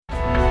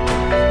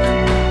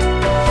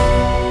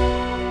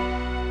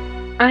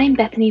I'm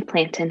Bethany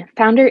Planton,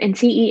 founder and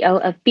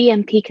CEO of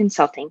BMP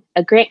Consulting,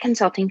 a grant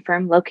consulting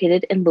firm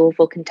located in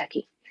Louisville,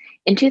 Kentucky.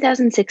 In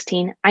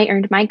 2016, I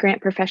earned my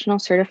Grant Professional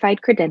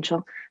Certified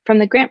credential from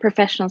the Grant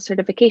Professional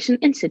Certification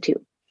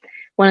Institute.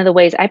 One of the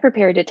ways I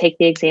prepared to take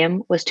the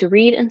exam was to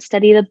read and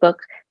study the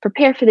book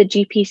Prepare for the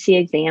GPC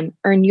Exam,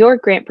 Earn Your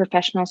Grant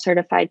Professional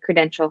Certified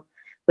Credential,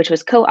 which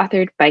was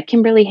co-authored by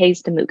Kimberly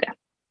Hayes DeMuga.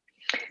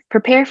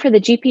 Prepare for the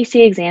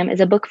GPC Exam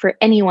is a book for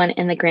anyone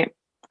in the grants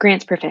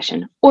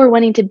profession or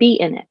wanting to be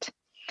in it.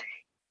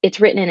 It's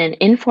written in an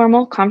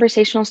informal,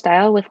 conversational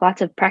style with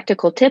lots of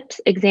practical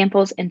tips,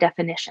 examples, and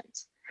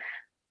definitions.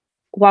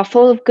 While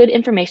full of good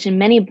information,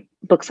 many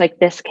books like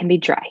this can be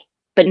dry,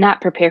 but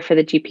not Prepare for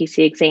the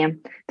GPC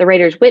Exam. The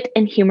writer's wit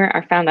and humor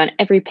are found on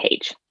every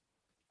page.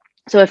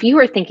 So if you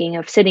are thinking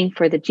of sitting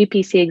for the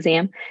GPC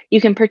exam,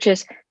 you can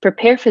purchase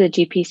Prepare for the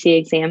GPC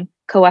Exam,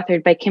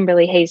 co-authored by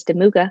Kimberly Hayes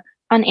DeMuga,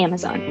 on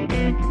Amazon.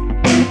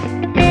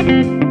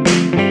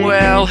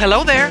 Well,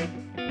 hello there.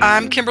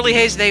 I'm Kimberly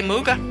Hayes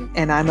DeMuga.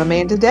 And I'm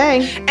Amanda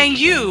Day. And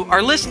you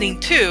are listening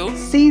to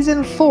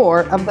Season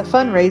 4 of the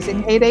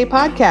Fundraising Heyday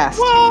podcast.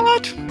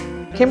 What?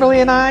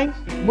 Kimberly and I,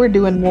 we're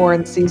doing more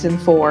in Season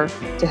 4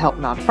 to help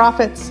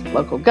nonprofits,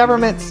 local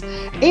governments,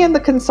 and the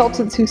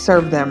consultants who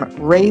serve them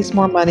raise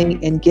more money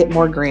and get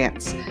more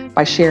grants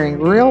by sharing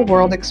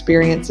real-world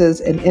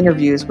experiences and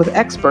interviews with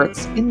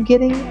experts in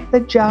getting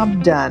the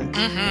job done.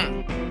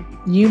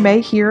 You may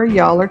hear a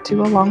y'all or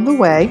two along the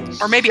way.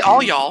 Or maybe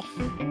all y'all.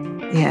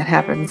 Yeah, it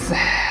happens.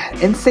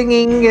 And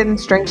singing and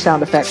strange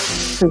sound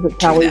effects, because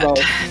it's how we roll.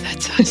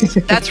 That's us.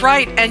 That's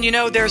right. And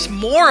there's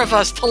more of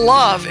us to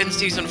love in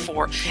Season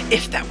 4,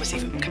 if that was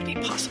even going to be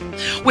possible,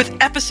 with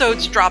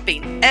episodes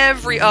dropping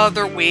every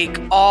other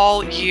week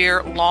all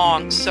year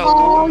long. So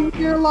all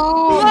year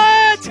long.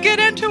 Let's get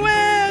into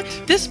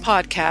it. This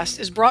podcast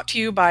is brought to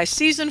you by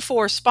Season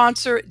 4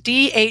 sponsor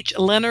D.H.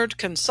 Leonard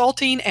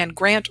Consulting and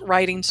Grant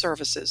Writing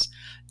Services.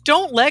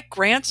 Don't let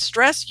grants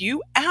stress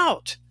you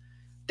out.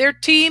 Their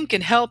team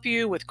can help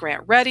you with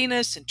grant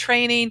readiness and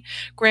training,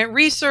 grant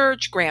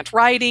research, grant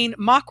writing,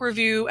 mock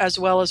review, as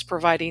well as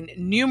providing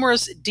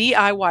numerous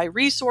DIY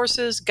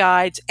resources,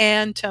 guides,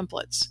 and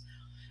templates.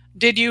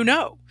 Did you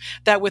know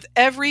that with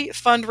every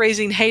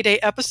Fundraising Heyday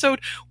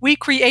episode, we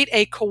create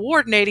a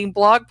coordinating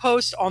blog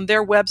post on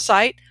their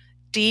website,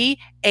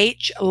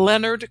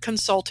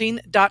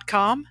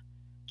 dhleonardconsulting.com?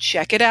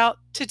 Check it out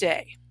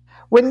today.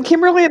 When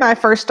Kimberly and I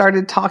first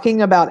started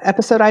talking about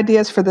episode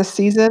ideas for this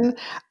season,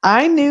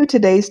 I knew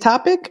today's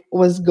topic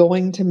was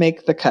going to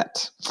make the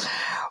cut.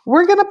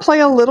 We're going to play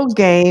a little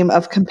game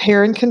of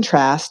compare and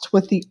contrast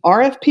with the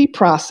RFP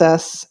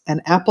process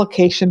and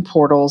application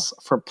portals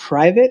for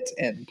private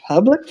and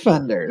public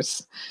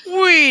funders.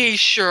 We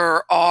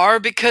sure are,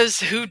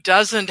 because who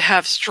doesn't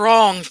have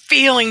strong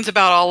feelings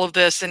about all of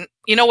this? And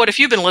you know what? If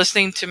you've been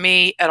listening to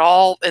me at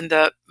all in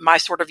my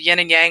sort of yin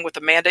and yang with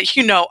Amanda,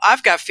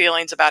 I've got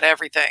feelings about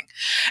everything.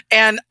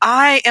 And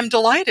I am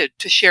delighted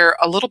to share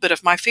a little bit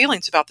of my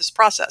feelings about this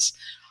process.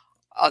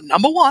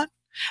 Number one,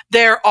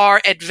 there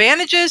are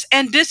advantages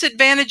and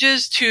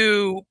disadvantages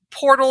to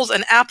portals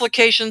and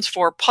applications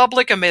for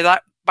public, and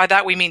by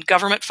that we mean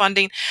government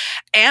funding,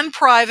 and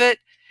private.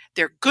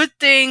 They're good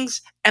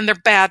things and they're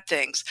bad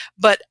things.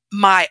 But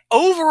my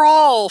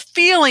overall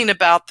feeling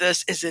about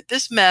this is that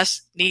this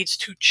mess needs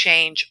to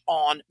change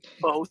on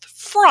both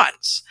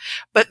fronts.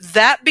 But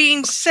that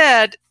being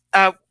said,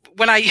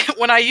 when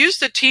I used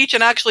to teach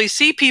and actually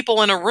see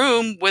people in a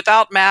room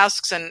without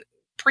masks and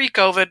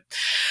pre-COVID,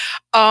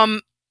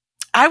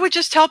 I would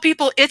just tell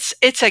people it's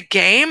a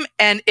game,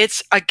 and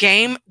it's a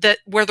game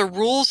where the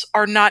rules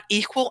are not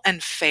equal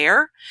and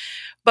fair.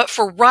 But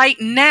for right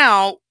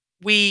now,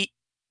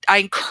 I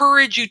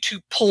encourage you to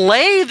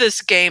play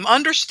this game,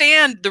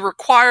 understand the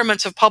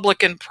requirements of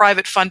public and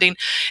private funding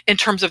in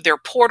terms of their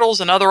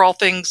portals and all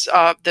things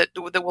that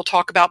we'll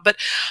talk about, but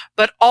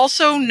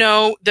also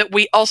know that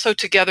we also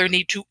together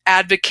need to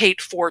advocate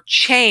for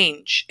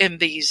change in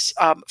these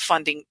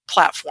funding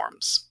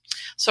platforms.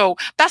 So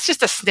that's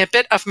just a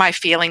snippet of my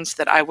feelings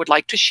that I would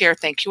like to share.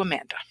 Thank you,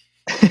 Amanda.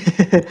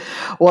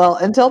 Well,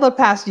 until the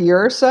past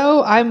year or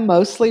so, I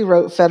mostly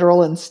wrote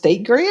federal and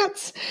state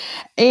grants.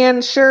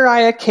 And sure, I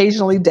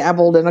occasionally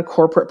dabbled in a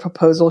corporate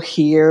proposal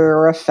here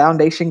or a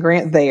foundation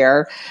grant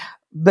there.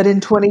 But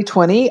in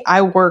 2020,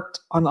 I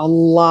worked on a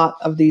lot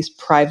of these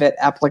private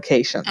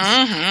applications.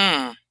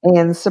 Mm-hmm.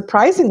 And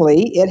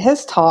surprisingly, it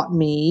has taught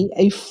me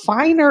a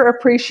finer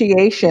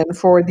appreciation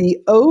for the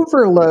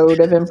overload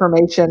of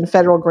information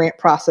federal grant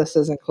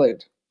processes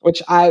include,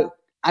 which I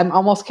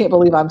almost can't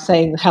believe I'm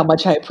saying how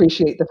much I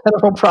appreciate the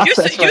federal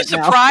process You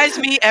surprise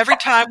me every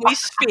time we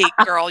speak,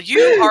 girl. You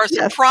are a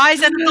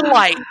surprise and a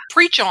delight.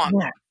 Preach on.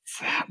 Yes.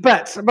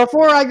 But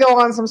before I go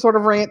on some sort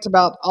of rant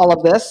about all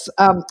of this,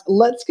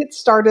 let's get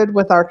started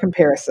with our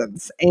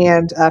comparisons.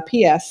 And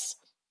P.S.,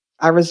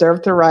 I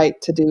reserve the right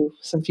to do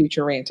some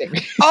future ranting.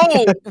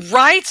 Oh,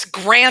 rights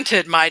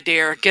granted, my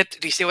dear. Do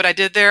you see what I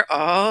did there?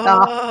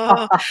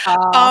 Oh.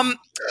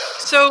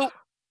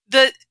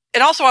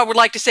 And also I would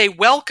like to say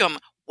welcome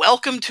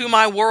welcome to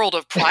my world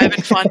of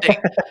private funding.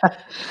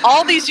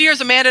 All these years,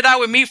 Amanda and I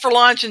would meet for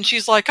lunch, and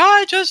she's like,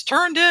 I just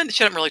turned in.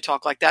 She doesn't really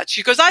talk like that.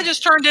 She goes, I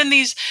just turned in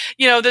these,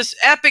 this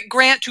epic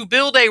grant to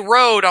build a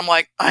road. I'm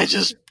like, I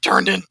just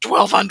turned in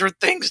 1,200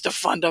 things to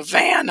fund a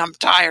van. I'm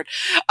tired.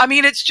 I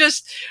mean, it's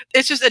just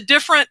a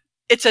different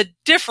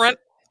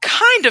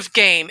kind of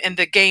game in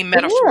the game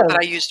metaphor that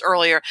I used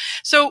earlier.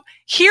 So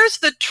here's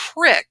the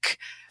trick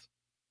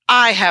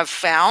I have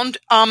found.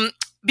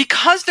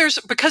 Because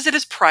it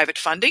is private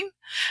funding,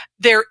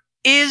 there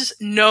is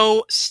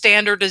no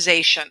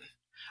standardization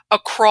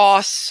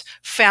across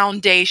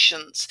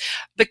foundations.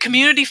 The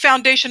Community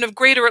Foundation of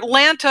Greater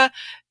Atlanta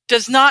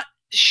does not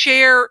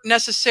share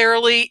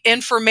necessarily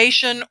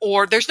information,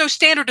 or there's no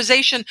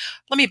standardization.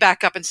 Let me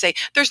back up and say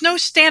there's no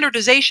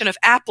standardization of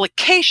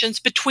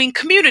applications between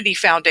community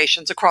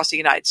foundations across the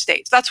United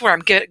States. That's where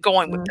I'm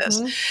going with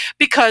this,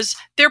 because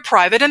they're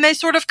private and they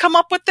sort of come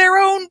up with their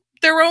own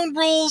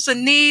rules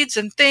and needs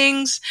and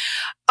things.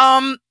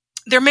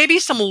 There may be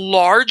some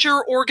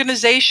larger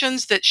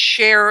organizations that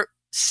share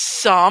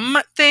some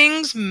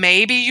things.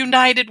 Maybe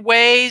United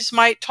Ways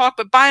might talk,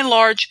 but by and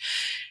large,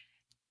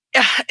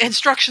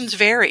 instructions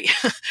vary.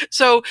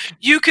 So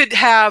you could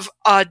have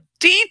a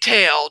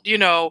detailed,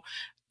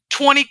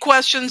 20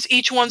 questions,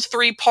 each one's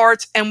 3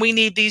 parts, and we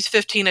need these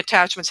 15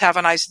 attachments. Have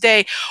a nice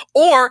day.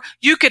 Or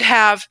you could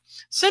have,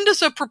 send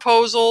us a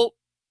proposal,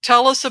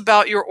 tell us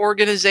about your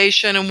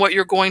organization and what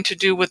you're going to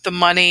do with the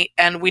money,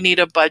 and we need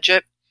a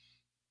budget.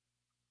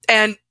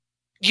 And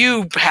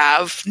you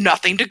have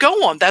nothing to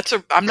go on.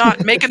 I'm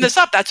not making this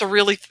up. That's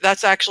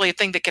actually a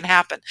thing that can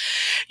happen.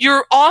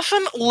 You're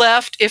often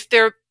left, if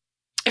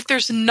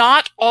there's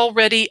not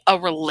already a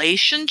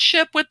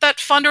relationship with that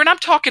funder, and I'm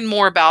talking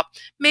more about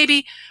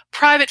maybe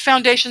private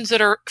foundations that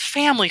are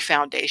family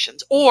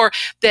foundations or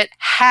that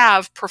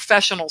have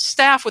professional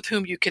staff with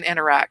whom you can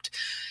interact.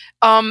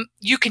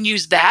 You can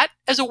use that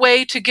as a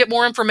way to get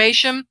more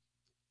information.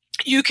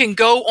 You can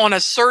go on a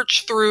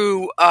search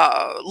through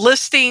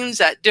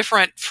listings at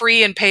different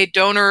free and paid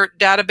donor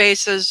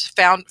databases,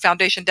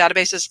 foundation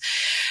databases.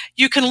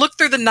 You can look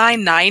through the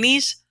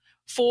 990s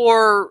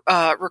for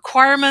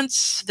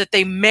requirements that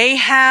they may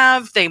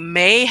have. They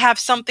may have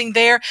something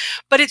there,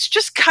 but it's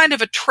just kind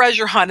of a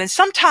treasure hunt. And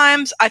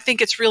sometimes I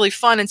think it's really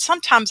fun, and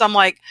sometimes I'm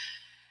like,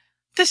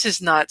 this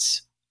is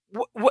nuts.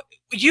 What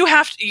you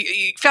have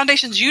to,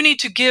 foundations, you need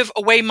to give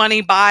away money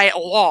by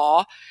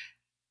law.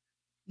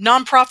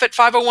 Nonprofit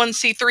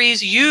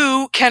 501c3s,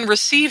 you can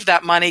receive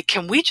that money.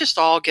 Can we just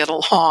all get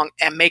along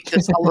and make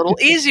this a little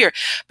easier?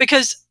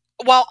 Because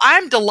while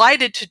I'm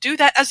delighted to do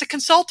that as a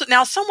consultant,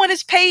 now someone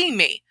is paying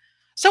me.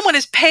 Someone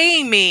is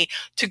paying me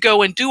to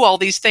go and do all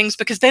these things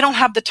because they don't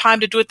have the time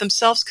to do it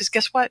themselves, because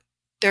guess what?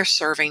 They're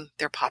serving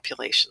their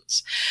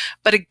populations.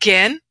 But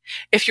again,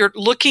 if you're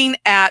looking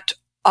at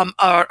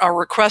a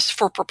request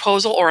for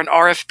proposal or an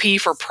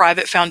RFP for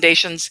private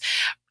foundations,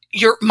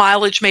 your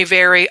mileage may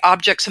vary.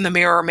 Objects in the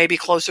mirror may be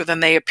closer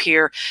than they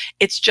appear.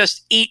 It's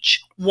just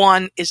each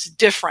one is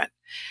different.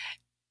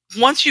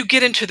 Once you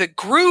get into the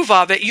groove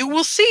of it, you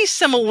will see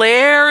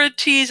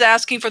similarities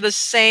asking for the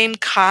same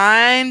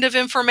kind of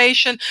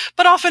information,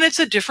 but often it's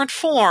a different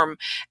form.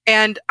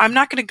 And I'm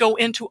not going to go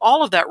into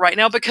all of that right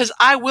now because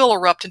I will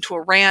erupt into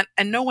a rant,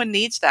 and no one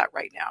needs that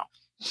right now.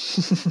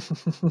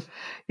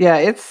 Yeah,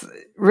 it's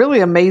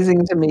really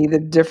amazing to me, the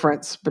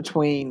difference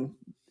between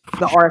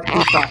the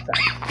RFP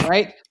process,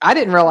 right? I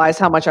didn't realize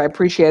how much I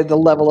appreciated the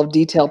level of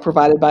detail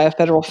provided by a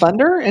federal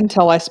funder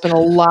until I spent a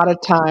lot of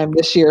time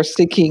this year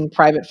seeking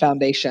private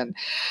foundation.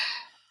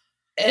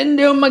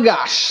 And oh my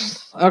gosh.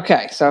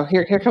 Okay, so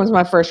here comes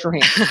my first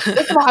rant.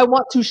 First of all, I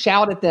want to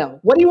shout at them.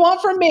 What do you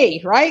want from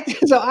me, right?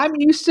 So I'm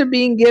used to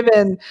being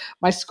given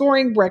my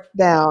scoring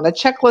breakdown, a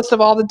checklist of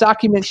all the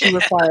documents you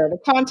require, the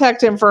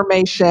contact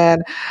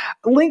information,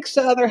 links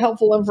to other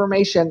helpful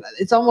information.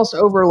 It's almost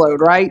overload,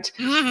 right?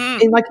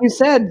 Mm-hmm. And like you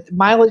said,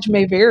 mileage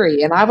may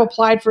vary. And I've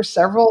applied for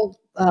several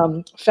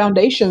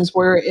foundations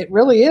where it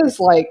really is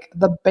like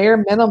the bare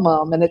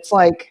minimum. And it's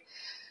like,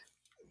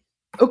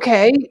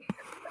 okay,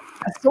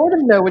 I sort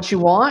of know what you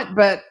want,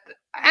 but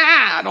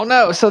I don't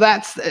know. So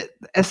that's,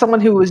 as someone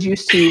who was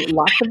used to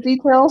lots of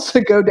details, to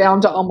go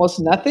down to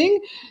almost nothing,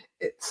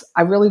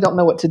 I really don't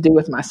know what to do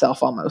with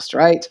myself almost,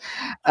 right?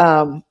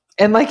 And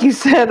like you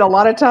said, a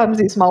lot of times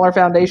these smaller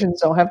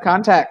foundations don't have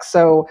contacts.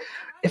 So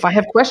if I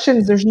have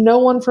questions, there's no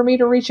one for me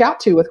to reach out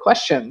to with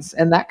questions.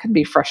 And that can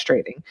be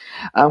frustrating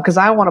because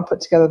I want to put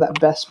together that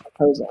best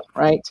proposal,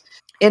 right?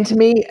 And to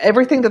me,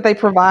 everything that they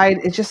provide,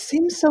 it just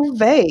seems so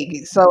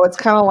vague. So it's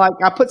kind of like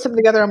I put something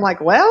together. I'm like,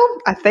 well,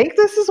 I think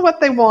this is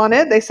what they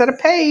wanted. They said a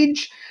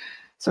page.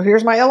 So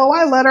here's my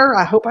LOI letter.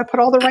 I hope I put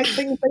all the right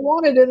things they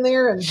wanted in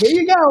there. And here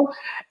you go.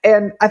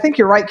 And I think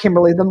you're right,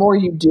 Kimberly. The more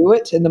you do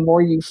it and the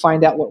more you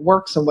find out what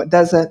works and what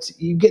doesn't,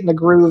 you get in a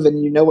groove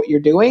and you know what you're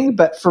doing.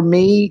 But for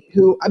me,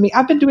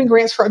 I've been doing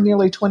grants for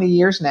nearly 20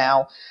 years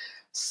now.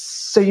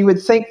 So you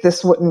would think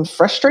this wouldn't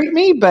frustrate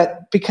me,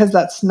 but because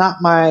that's not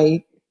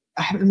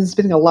I haven't been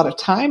spending a lot of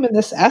time in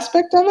this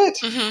aspect of it.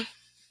 Mm-hmm.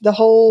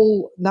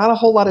 Not a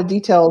whole lot of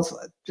details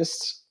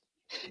just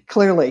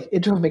Clearly, it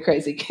drove me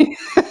crazy.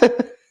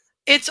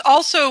 It's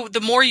also,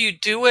 the more you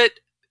do it,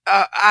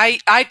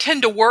 I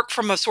tend to work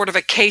from a sort of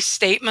a case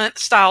statement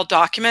style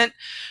document,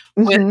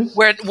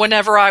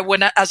 whenever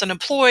as an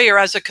employee or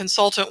as a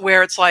consultant,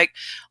 where it's like,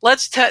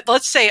 let's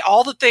say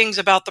all the things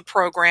about the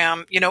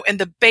program, and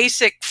the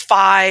basic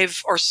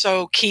 5 or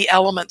so key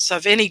elements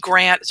of any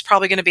grant is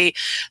probably going to be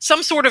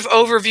some sort of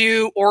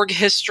overview, org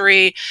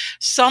history,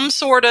 some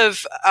sort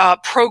of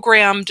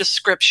program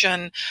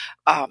description,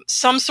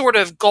 some sort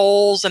of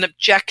goals and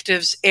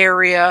objectives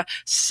area,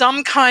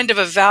 some kind of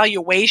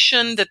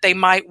evaluation that they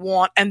might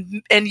want,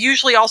 and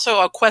usually also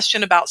a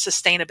question about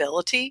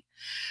sustainability.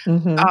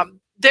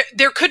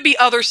 There could be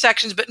other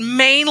sections, but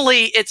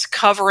mainly it's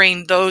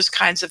covering those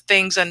kinds of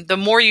things. And the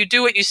more you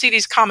do it, you see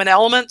these common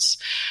elements,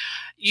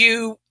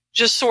 you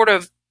just sort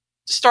of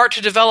start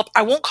to develop,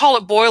 I won't call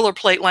it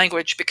boilerplate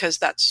language because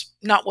that's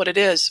not what it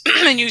is.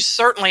 And you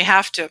certainly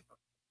have to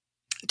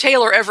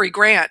tailor every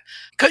grant,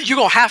 because you're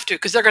going to have to,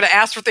 because they're going to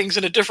ask for things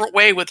in a different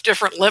way with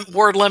different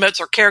word limits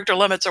or character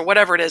limits or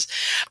whatever it is.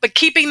 But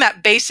keeping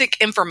that basic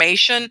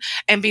information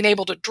and being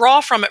able to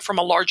draw from it from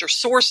a larger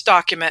source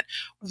document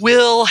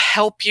will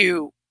help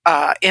you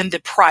in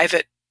the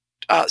private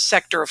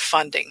sector of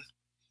funding.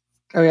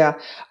 Oh yeah,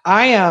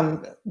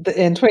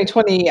 in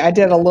 2020 I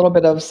did a little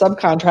bit of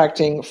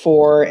subcontracting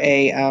for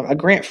a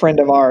grant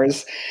friend of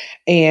ours,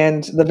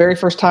 and the very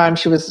first time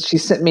she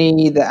sent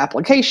me the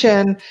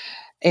application,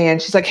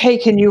 and she's like, "Hey,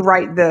 can you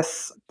write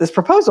this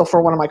proposal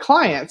for one of my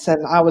clients?"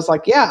 And I was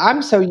like, "Yeah,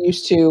 I'm so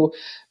used to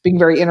being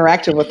very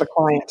interactive with the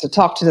client to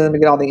talk to them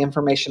and get all the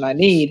information I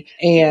need."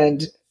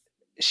 And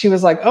she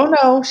was like, "Oh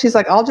no," she's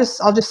like, I'll just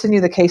send you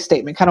the case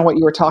statement, kind of what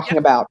you were talking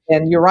about."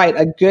 And you're right,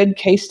 a good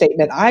case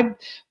statement. I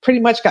pretty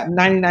much got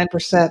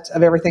 99%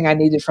 of everything I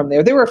needed from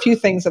there. There were a few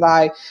things that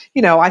I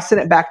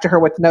sent it back to her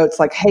with notes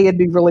like, "Hey, it'd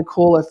be really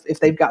cool if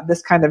they've got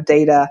this kind of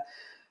data,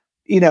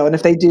 and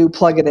if they do,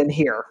 plug it in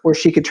here," where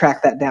she could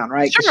track that down,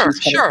 right? Sure,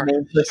 she's kind of the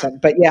main person.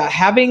 But yeah,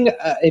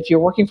 if you're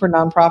working for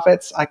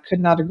nonprofits, I could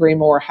not agree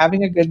more.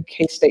 Having a good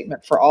case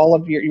statement for all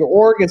of your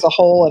org as a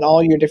whole and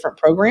all your different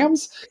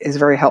programs is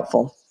very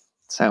helpful.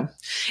 So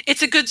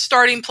it's a good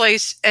starting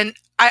place. And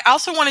I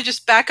also want to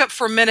just back up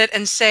for a minute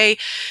and say,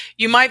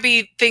 you might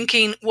be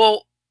thinking,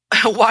 well,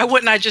 why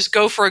wouldn't I just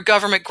go for a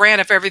government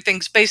grant if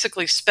everything's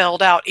basically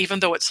spelled out, even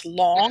though it's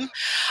long?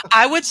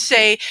 I would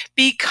say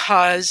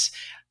because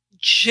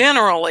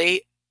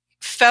generally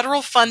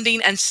federal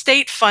funding and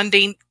state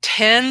funding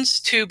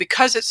tends to,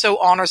 because it's so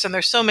onerous and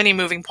there's so many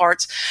moving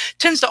parts,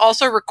 tends to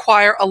also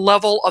require a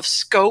level of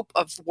scope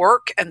of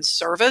work and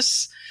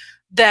service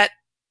that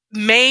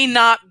may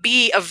not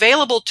be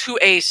available to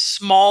a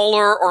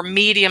smaller or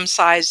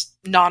medium-sized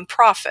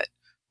nonprofit.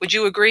 Would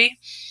you agree?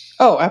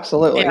 Oh,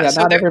 absolutely. Yeah,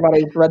 so not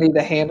everybody's ready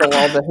to handle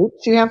all the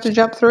hoops you have to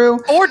jump through.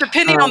 Or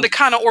depending on the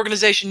kind of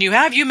organization you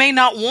have, you may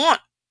not want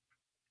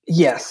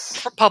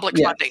public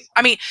funding.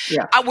 I mean,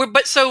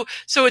 so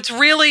it's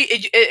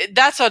really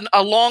that's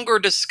a longer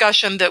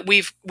discussion that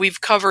we've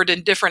covered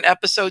in different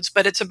episodes,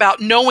 but it's about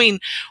knowing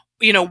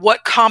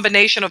what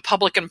combination of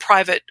public and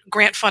private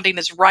grant funding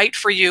is right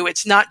for you.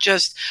 It's not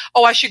just,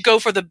 I should go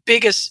for the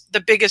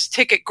biggest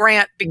ticket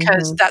grant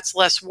because that's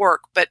less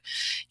work, but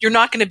you're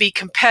not going to be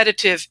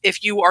competitive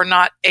if you are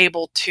not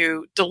able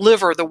to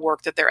deliver the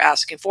work that they're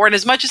asking for. And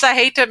as much as I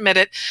hate to admit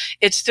it,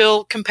 it's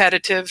still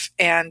competitive,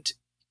 and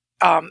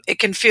it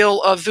can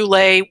feel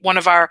Voulet,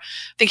 I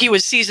think he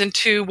was season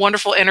 2,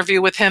 wonderful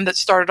interview with him that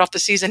started off the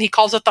season. He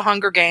calls it the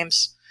Hunger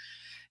Games.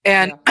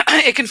 And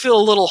it can feel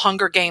a little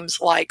Hunger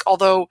Games-like,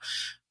 although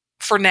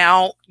for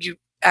now you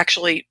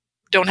actually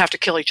don't have to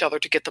kill each other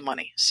to get the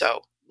money.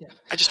 So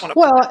I just want to.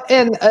 Well,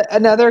 and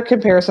another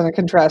comparison and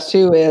contrast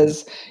too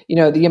is,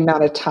 the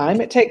amount of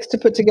time it takes to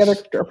put together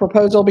a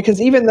proposal,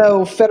 because even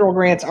though federal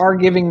grants are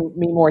giving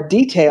me more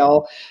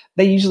detail,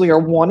 they usually are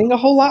wanting a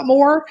whole lot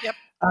more.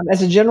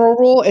 As a general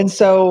rule. And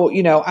so,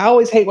 I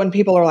always hate when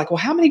people are like, well,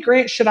 how many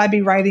grants should I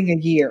be writing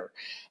a year?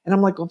 And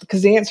I'm like, well,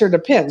 because the answer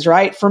depends,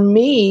 right? For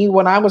me,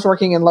 when I was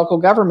working in local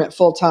government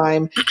full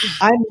time,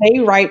 I may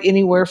write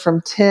anywhere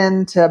from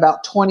 10 to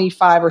about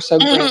 25 or so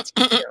grants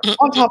a year,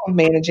 on top of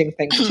managing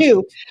things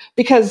too,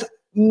 because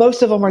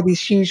most of them are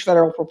these huge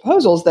federal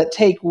proposals that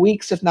take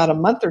weeks, if not a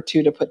month or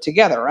two to put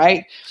together,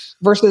 right?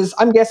 Versus,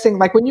 I'm guessing,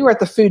 like when you were at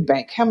the food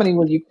bank, how many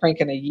will you crank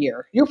in a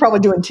year? You're probably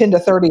doing 10 to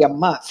 30 a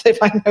month, if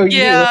I know you.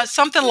 Yeah,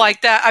 something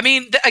like that. I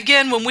mean,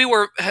 again, when we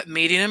were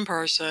meeting in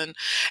person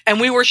and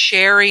we were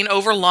sharing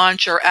over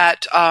lunch or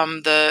at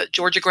the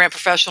Georgia Grant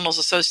Professionals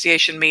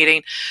Association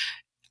meeting,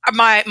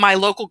 my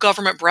local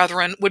government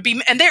brethren would be,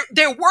 and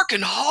they're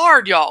working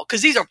hard, y'all,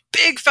 because these are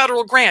big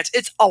federal grants.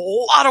 It's a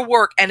lot of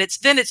work, and it's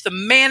the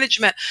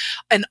management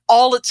and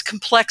all its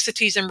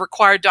complexities and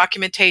required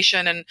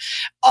documentation and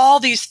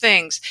all these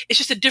things. It's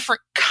just a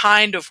different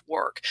kind of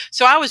work.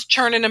 So I was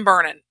churning and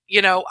burning.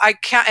 I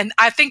can't, and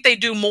I think they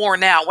do more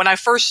now. When I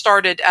first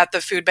started at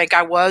the food bank,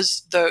 I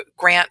was the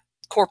grant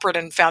corporate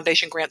and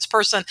foundation grants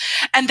person,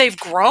 and they've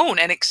grown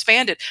and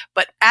expanded.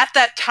 But at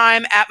that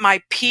time, at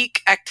my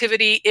peak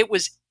activity, it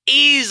was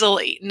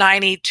easily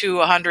 90 to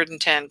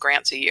 110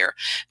 grants a year.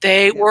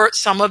 They were,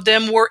 some of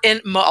them were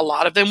a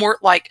lot of them were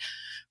like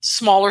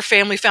smaller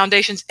family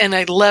foundations in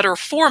a letter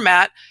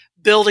format,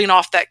 building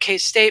off that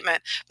case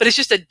statement. But it's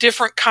just a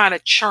different kind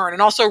of churn.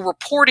 And also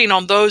reporting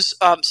on those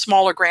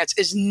smaller grants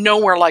is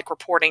nowhere like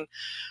reporting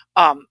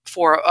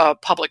for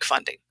public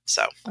funding.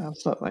 So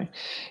Absolutely.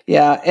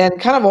 Yeah. And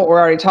kind of what we're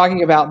already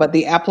talking about, but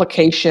the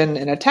application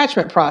and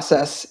attachment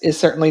process is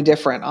certainly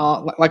different.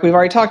 Like we've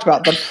already talked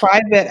about, the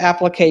private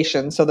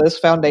applications, so those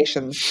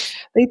foundations,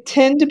 they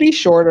tend to be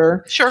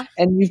shorter. Sure.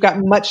 And you've got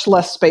much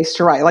less space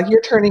to write. Like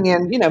you're turning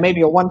in, maybe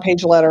a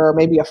 1-page letter or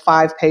maybe a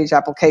 5-page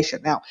application.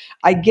 Now,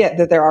 I get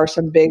that there are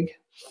some big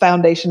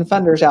foundation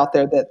funders out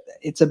there that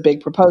it's a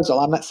big proposal.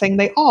 I'm not saying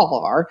they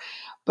all are,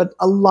 but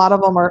a lot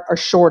of them are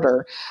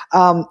shorter.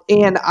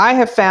 And I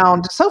have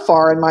found so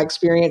far in my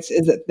experience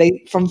is that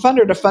from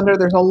funder to funder,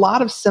 there's a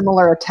lot of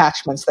similar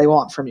attachments they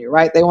want from you,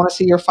 right? They want to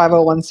see your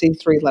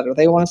 501c3 letter.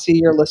 They want to see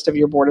your list of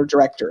your board of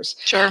directors.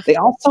 Sure. They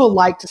also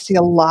like to see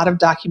a lot of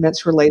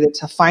documents related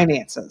to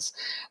finances,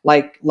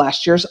 like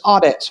last year's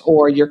audit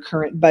or your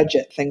current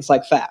budget, things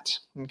like that.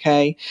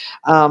 Okay.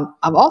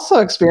 I've also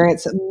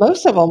experienced that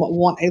most of them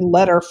want a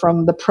letter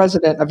from the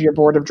president of your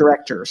board of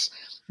directors.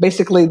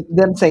 Basically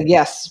them saying,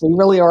 yes, we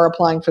really are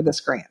applying for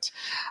this grant.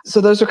 So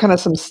those are kind of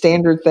some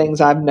standard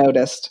things I've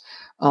noticed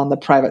on the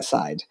private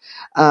side.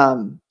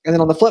 And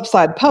then on the flip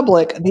side,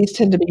 public, these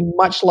tend to be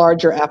much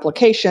larger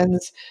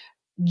applications,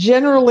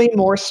 generally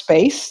more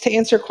space to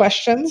answer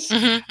questions.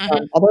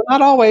 Although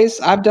not always.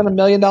 I've done $1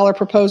 million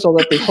proposal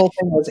that the whole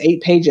thing was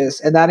 8 pages,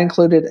 and that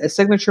included a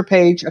signature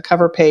page, a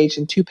cover page,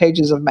 and 2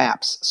 pages of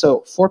maps.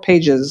 So 4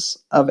 pages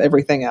of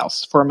everything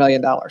else for $1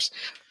 million.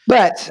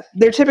 But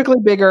they're typically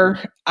bigger.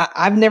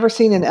 I've never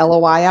seen an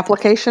LOI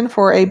application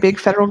for a big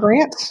federal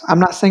grant. I'm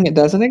not saying it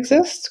doesn't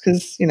exist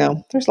because,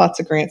 there's lots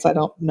of grants I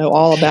don't know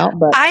all about.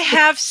 But I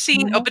have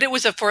seen, but it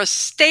was for a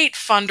state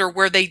funder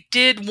where they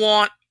did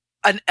want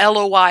an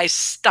LOI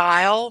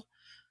style.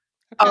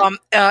 Okay.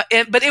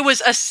 But it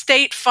was a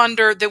state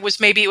funder that was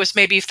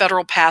maybe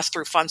federal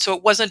pass-through fund. So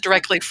it wasn't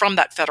directly from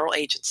that federal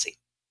agency.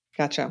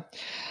 Gotcha.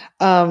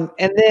 And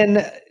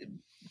then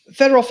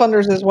federal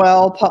funders as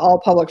well, all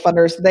public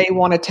funders, they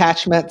want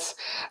attachments.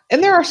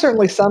 And there are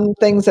certainly some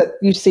things that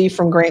you see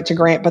from grant to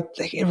grant, but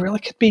it really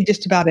could be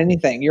just about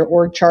anything. Your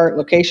org chart,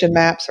 location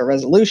maps, a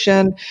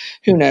resolution,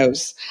 who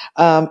knows?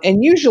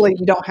 And usually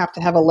you don't have to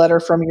have a letter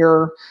from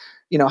your,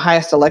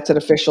 highest elected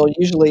official,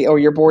 usually, or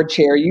your board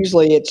chair.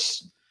 Usually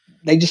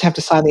they just have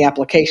to sign the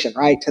application,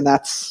 right? And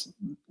that's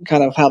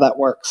kind of how that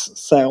works.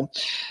 So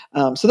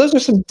those are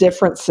some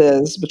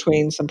differences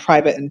between some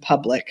private and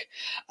public.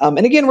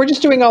 And again, we're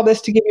just doing all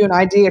this to give you an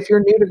idea. If you're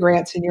new to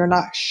grants and you're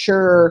not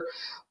sure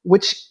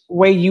which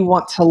way you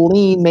want to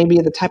lean, maybe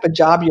the type of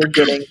job you're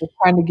getting, we're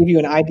trying to give you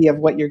an idea of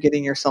what you're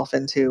getting yourself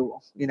into,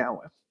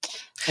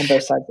 on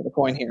both sides of the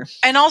coin here.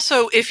 And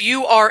also, if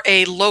you are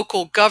a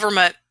local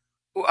government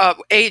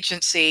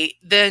agency,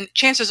 then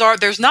chances are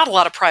there's not a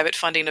lot of private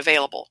funding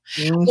available.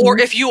 Or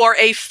if you are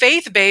a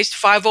faith-based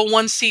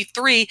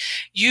 501c3,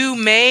 you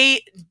may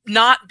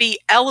not be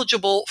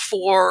eligible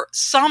for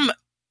some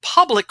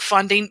public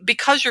funding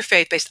because you're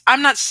faith-based.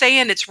 I'm not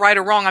saying it's right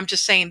or wrong. I'm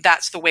just saying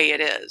that's the way it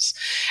is.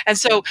 And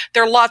so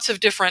there are lots of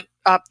different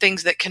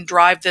things that can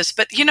drive this.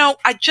 But,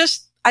 I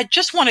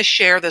just want to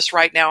share this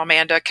right now,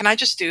 Amanda. Can I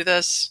just do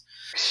this?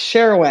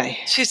 Share away.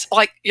 She's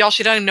like, y'all,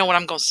 she doesn't even know what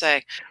I'm going to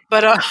say.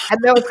 But I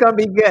know it's going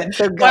to be good.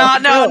 So go. Well,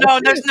 no,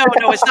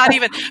 it's not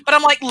even. But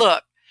I'm like,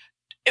 look,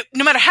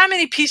 no matter how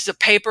many pieces of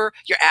paper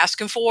you're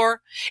asking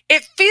for,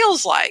 it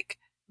feels like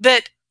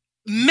that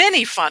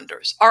many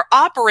funders are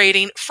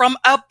operating from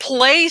a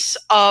place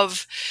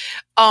of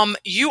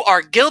you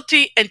are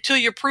guilty until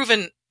you're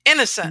proven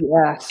innocent.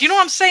 Yes. Do you know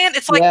what I'm saying?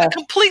 It's like a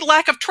complete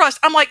lack of trust.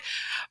 I'm like,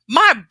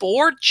 my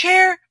board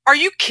chair? Are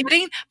you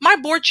kidding? My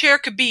board chair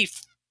could be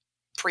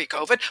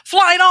pre-COVID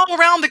flying all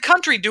around the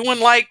country doing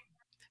like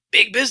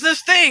big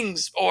business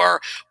things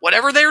or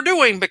whatever they're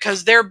doing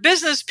because they're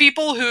business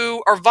people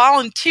who are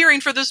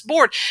volunteering for this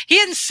board. He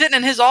isn't sitting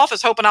in his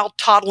office hoping I'll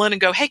toddle in and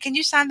go, hey, can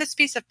you sign this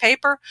piece of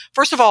paper?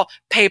 First of all,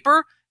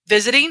 paper,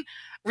 visiting,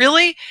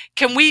 really?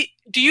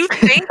 Do you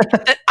think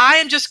that I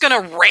am just going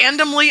to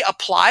randomly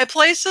apply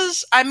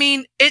places? I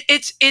mean,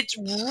 it's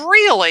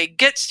really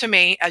gets to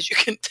me, as you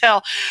can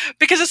tell,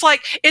 because it's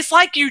like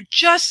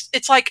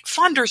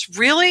funders,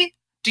 really?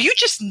 Do you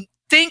just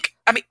think,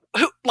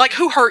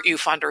 who hurt you,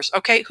 funders?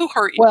 Okay, who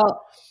hurt you?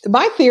 Well,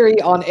 my theory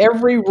on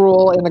every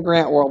rule in the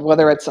grant world,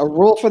 whether it's a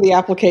rule for the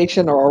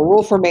application or a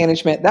rule for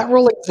management, that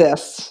rule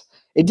exists.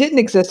 It didn't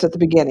exist at the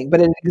beginning,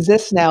 but it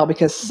exists now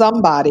because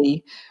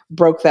somebody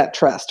broke that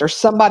trust or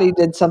somebody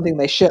did something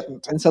they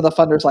shouldn't. And so the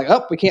funder's like,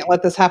 oh, we can't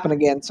let this happen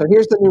again. So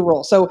here's the new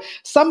rule. So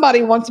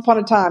somebody once upon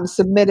a time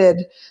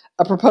submitted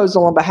a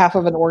proposal on behalf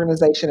of an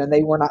organization and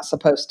they were not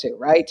supposed to,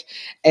 right?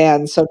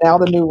 And so now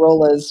the new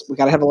rule is we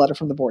got to have a letter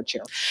from the board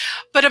chair.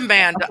 But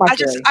Amanda,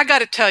 I got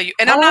to tell you,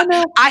 and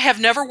I have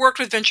never worked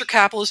with venture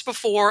capitalists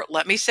before.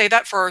 Let me say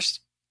that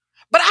first.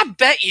 But I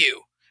bet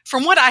you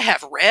from what I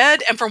have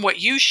read and from what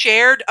you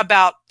shared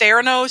about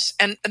Theranos,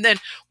 and then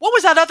what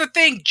was that other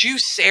thing,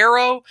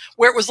 Juicero,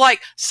 where it was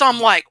like some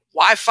like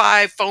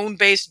Wi-Fi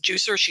phone-based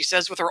juicer, she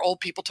says with her old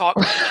people talk.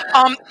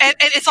 And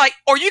it's like,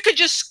 or you could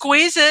just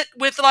squeeze it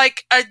with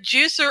like a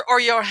juicer or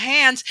your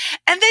hands,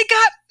 and they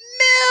got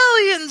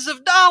millions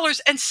of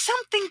dollars. And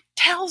something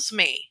tells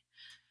me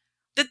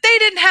that they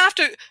didn't have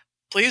to,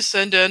 please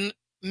send in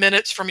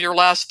minutes from your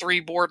last 3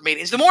 board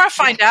meetings. The more I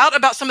find out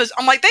about some of this,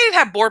 I'm like, they didn't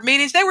have board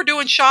meetings. They were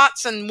doing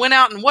shots and went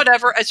out and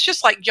whatever. It's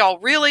just like, y'all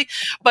really?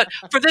 But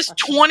for this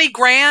 20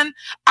 grand,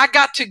 I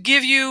got to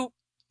give you,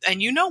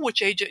 and you know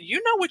which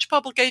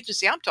public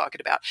agency I'm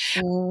talking about.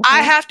 Mhm.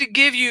 I have to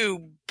give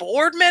you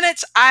board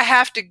minutes. I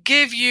have to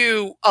give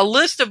you a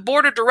list of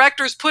board of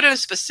directors put in a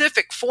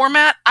specific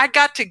format. I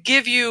got to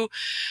give you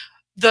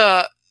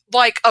the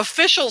like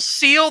official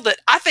seal that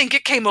I think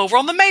it came over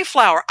on the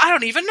Mayflower. I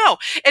don't even know.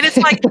 And it's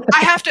like, I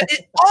have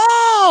to,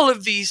 all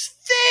of these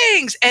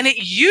things. And it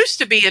used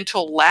to be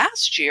until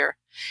last year,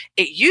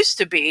 it used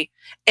to be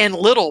in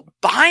little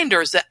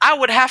binders that I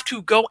would have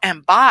to go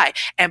and buy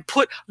and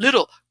put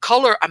little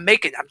color. I'm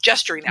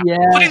gesturing now,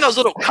 putting those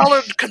little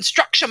colored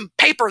construction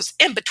papers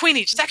in between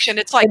each section.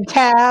 It's like, And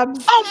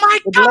tabs. oh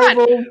my God,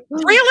 labels.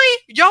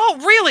 really? Y'all,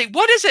 really?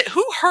 What is it?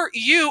 Who hurt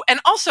you?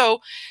 And also,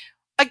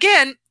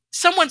 again,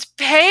 someone's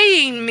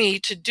paying me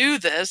to do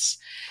this,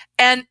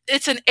 and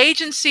it's an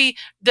agency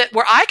that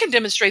where I can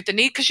demonstrate the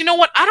need. Because you know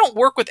what? I don't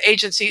work with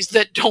agencies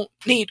that don't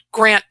need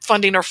grant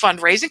funding or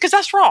fundraising, because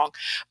that's wrong.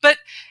 But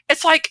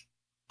it's like,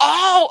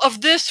 all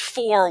of this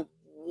for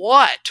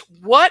what?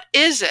 What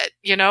is it?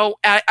 You know,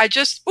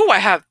 it's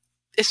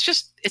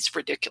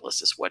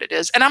ridiculous is what it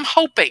is. And I'm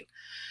hoping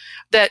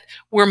that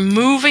we're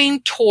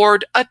moving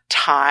toward a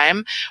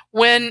time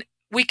when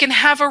we can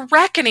have a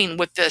reckoning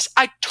with this.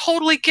 I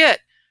totally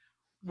get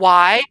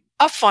why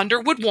a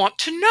funder would want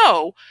to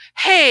know,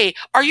 hey,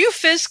 are you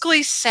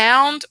fiscally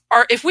sound?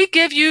 Or if we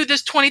give you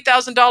this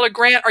 $20,000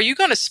 grant, are you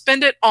going to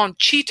spend it on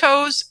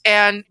Cheetos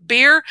and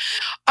beer?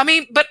 I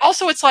mean, but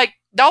also it's like,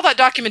 all that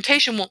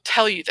documentation won't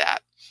tell you that.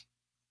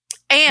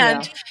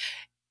 And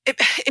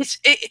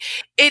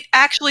it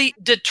actually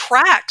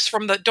detracts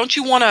from don't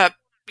you want to,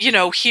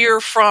 hear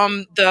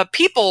from the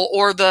people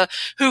or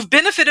who've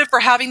benefited for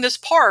having this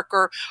park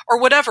or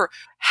whatever,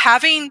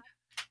 having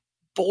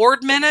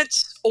board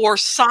minutes or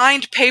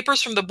signed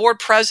papers from the board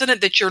president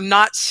that you're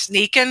not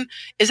sneaking.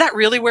 Is that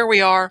really where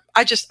we are?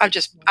 I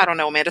don't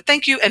know, Amanda.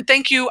 Thank you. And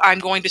thank you. I'm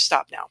going to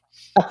stop now.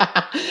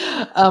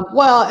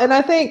 Well, and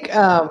I think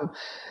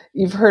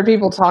you've heard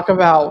people talk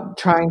about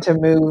trying to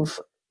move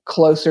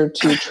closer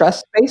to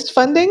trust-based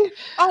funding.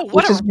 Oh,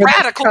 what a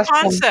radical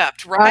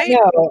concept, right? I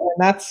know,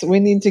 and we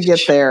need to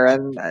get there,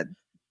 and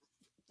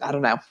I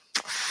don't know.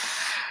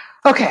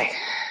 Okay.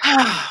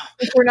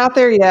 If we're not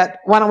there yet,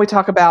 why don't we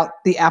talk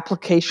about the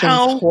application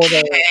portal?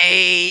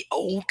 Okay.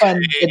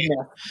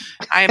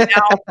 I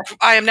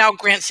am now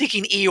grant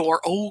seeking Eeyore.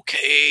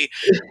 Okay.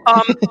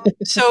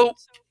 So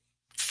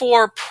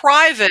for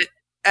private,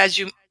 as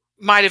you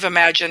might have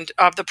imagined,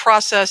 the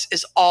process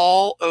is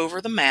all over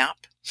the map.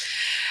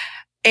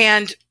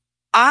 And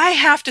I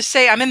have to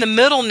say, I'm in the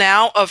middle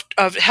now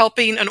of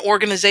helping an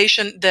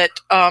organization that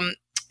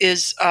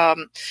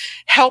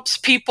helps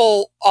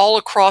people all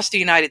across the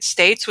United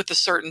States with a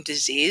certain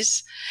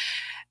disease.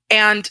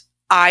 And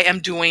I am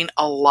doing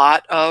a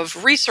lot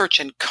of research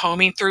and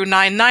combing through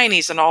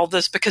 990s and all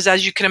this, because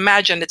as you can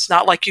imagine, it's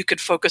not like you could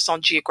focus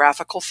on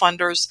geographical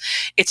funders.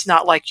 It's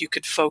not like you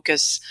could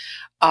focus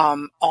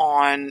on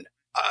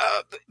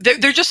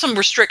there are just some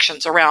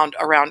restrictions around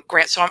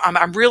grants. So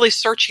I'm really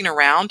searching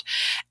around,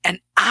 and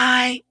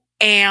I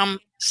am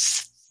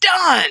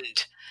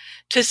stunned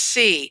to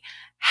see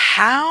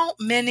how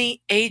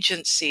many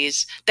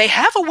agencies, they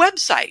have a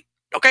website.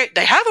 Okay.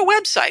 They have a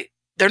website.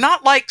 They're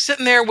not like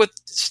sitting there with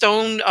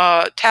stone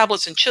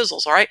tablets and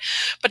chisels. All right.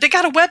 But they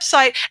got a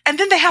website, and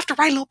then they have to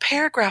write a little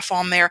paragraph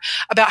on there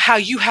about how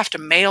you have to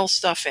mail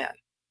stuff in.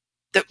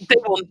 That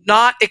they will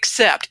not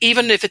accept,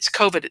 even if it's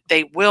COVID,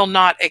 they will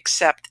not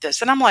accept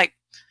this. And I'm like,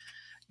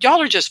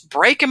 y'all are just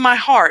breaking my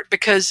heart,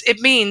 because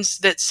it means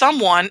that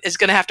someone is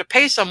going to have to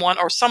pay someone,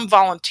 or some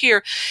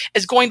volunteer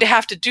is going to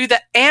have to do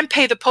that and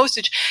pay the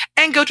postage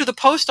and go to the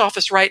post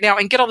office right now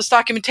and get all this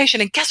documentation.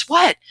 And guess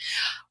what?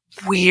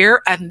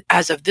 And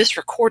as of this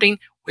recording,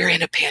 we're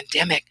in a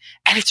pandemic,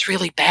 and it's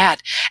really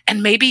bad.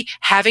 And maybe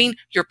having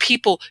your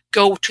people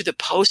go to the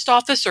post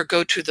office or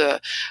go to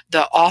the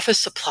office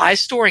supply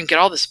store and get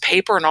all this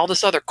paper and all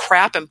this other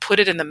crap and put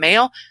it in the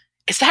mail,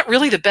 is that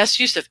really the best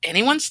use of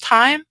anyone's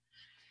time?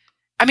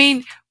 I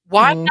mean,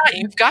 why not?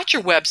 You've got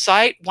your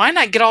website. Why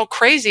not get all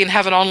crazy and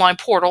have an online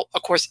portal?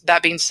 Of course,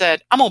 that being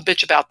said, I'm going to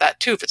bitch about that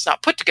too if it's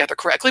not put together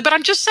correctly. But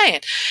I'm just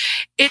saying,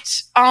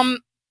 it's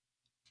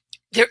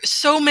there are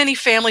so many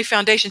family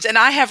foundations, and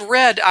I have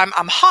read,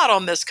 I'm hot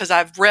on this because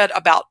I've read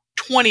about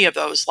 20 of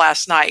those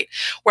last night,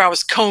 where I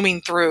was combing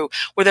through,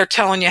 where they're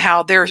telling you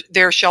how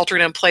they're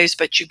sheltered in place,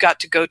 but you got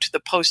to go to the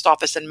post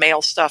office and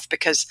mail stuff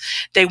because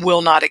they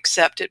will not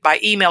accept it by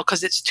email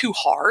because it's too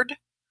hard.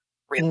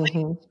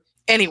 Really?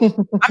 Anyway,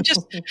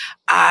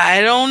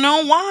 I don't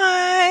know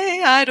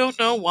why. I don't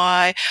know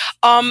why.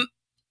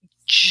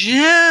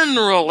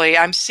 Generally,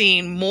 I'm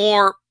seeing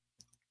more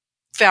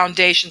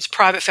foundations,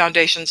 private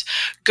foundations,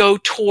 go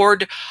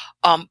toward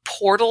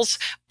portals.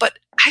 But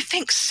I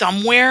think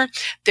somewhere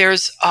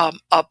there's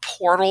a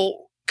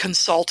portal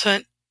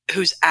consultant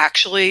who's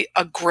actually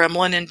a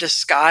gremlin in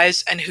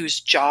disguise and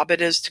whose job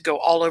it is to go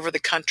all over the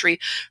country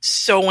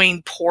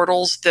sewing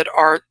portals that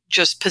are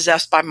just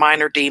possessed by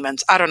minor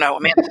demons. I don't know.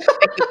 Amanda,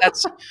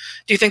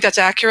 do you think that's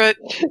accurate?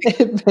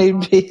 It may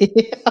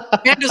be.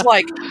 Amanda's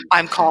like,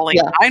 I'm calling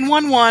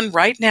 911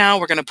 right now.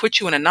 We're going to put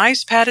you in a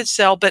nice padded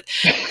cell. But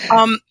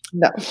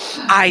No,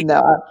 I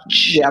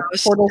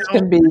portals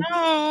can be.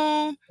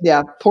 know.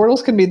 Yeah,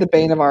 portals can be the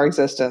bane of our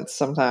existence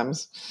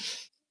sometimes.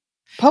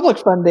 Public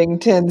funding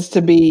tends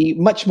to be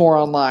much more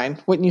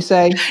online, wouldn't you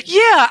say?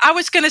 Yeah, I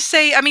was going to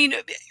say, I mean,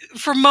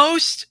 for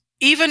most,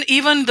 even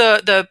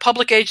the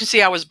public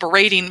agency I was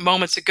berating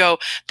moments ago,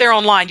 they're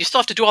online. You still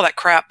have to do all that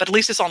crap, but at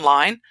least it's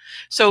online.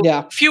 So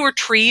fewer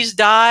trees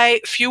die,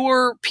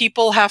 fewer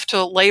people have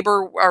to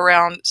labor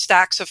around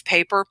stacks of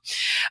paper.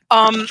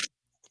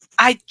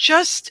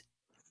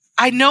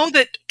 I know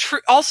that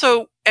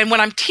also, and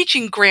when I'm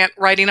teaching grant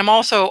writing, I'm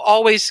also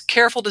always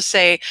careful to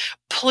say,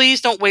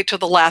 please don't wait till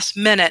the last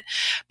minute,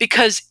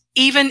 because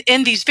even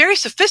in these very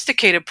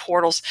sophisticated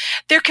portals,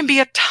 there can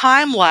be a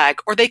time lag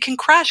or they can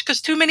crash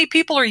because too many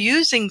people are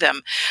using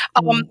them.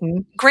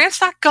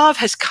 Grants.gov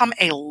has come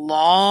a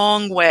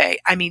long way.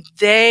 I mean,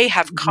 they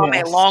have come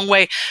a long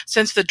way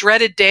since the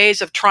dreaded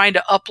days of trying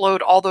to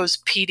upload all those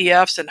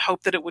PDFs and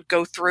hope that it would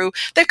go through.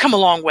 They've come a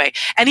long way.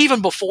 And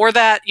even before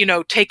that,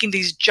 taking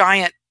these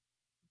giant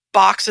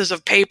boxes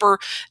of paper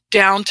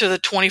down to the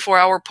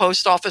 24-hour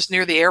post office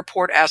near the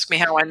airport, ask me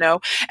how I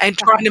know, and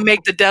trying to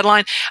make the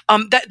deadline.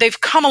 That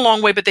they've come a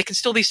long way, but they can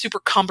still be super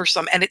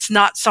cumbersome. And it's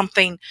not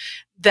something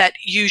that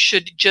you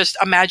should just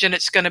imagine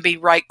it's going to be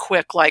right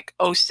quick, like,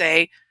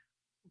 say,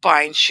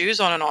 buying shoes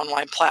on an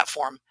online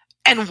platform.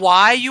 And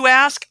why, you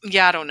ask?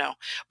 Yeah, I don't know.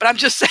 But I'm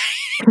just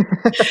saying,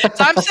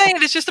 so I'm saying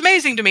it's just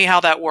amazing to me how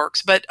that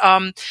works. But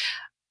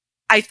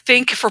I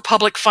think for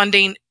public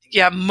funding,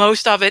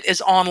 most of it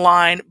is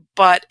online,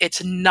 but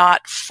it's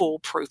not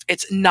foolproof.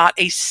 It's not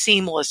a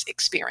seamless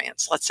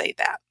experience. Let's say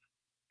that.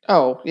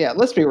 Oh, yeah.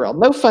 Let's be real.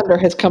 No funder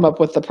has come up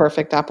with the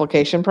perfect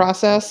application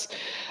process.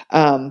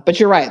 But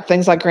you're right.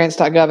 Things like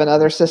grants.gov and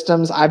other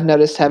systems I've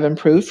noticed have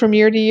improved from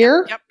year to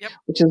year,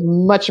 which is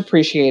much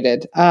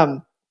appreciated.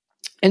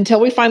 Until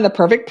we find the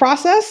perfect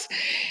process,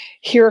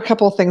 here are a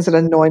couple of things that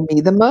annoy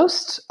me the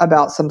most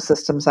about some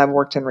systems I've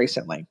worked in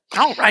recently.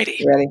 All righty.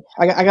 You ready?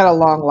 I got a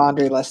long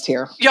laundry list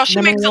here. Y'all,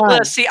 she makes a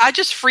list. See, I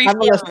just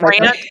freeform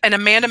rant, and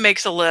Amanda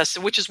makes a list,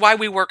 which is why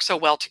we work so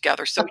well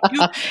together. So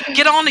you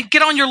get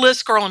on your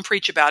list, girl, and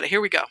preach about it.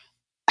 Here we go.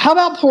 How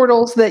about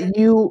portals that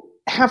you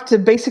have to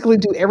basically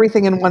do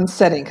everything in one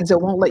setting because it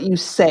won't let you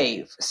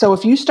save? So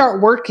if you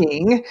start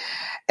working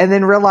and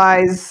then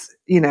realize,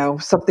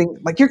 something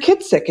like your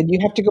kid's sick and you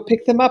have to go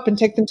pick them up and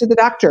take them to the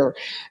doctor,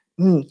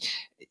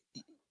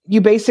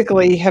 you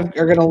basically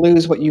are going to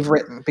lose what you've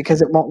written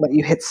because it won't let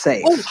you hit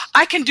save. Oh,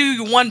 I can do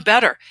you one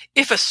better.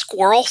 If a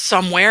squirrel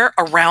somewhere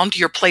around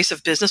your place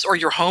of business or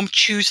your home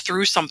chews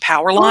through some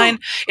power line,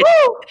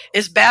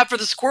 it's bad for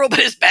the squirrel, but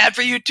it's bad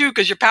for you too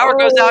because your power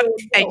goes out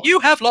and you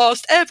have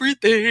lost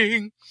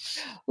everything.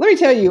 Let me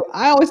tell you,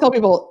 I always tell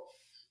people,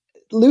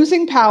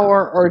 losing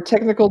power or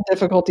technical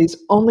difficulties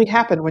only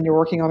happen when you're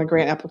working on a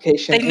grant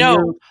application. They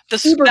know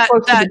super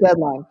close to the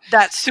deadline.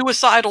 That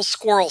suicidal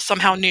squirrel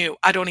somehow knew.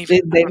 I don't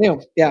even. They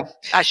knew. Yeah.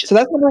 So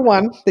that's number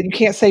one, that you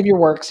can't save your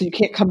work, so you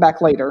can't come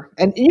back later.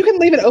 And you can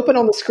leave it open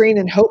on the screen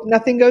and hope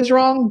nothing goes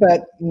wrong,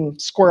 but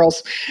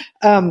squirrels.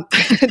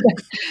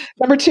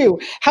 Number two,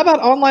 how about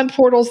online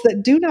portals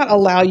that do not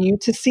allow you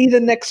to see the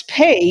next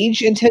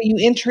page until you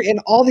enter in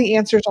all the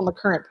answers on the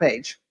current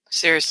page?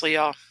 Seriously,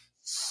 y'all.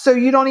 So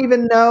you don't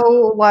even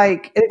know,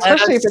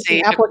 especially if it's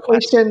an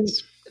application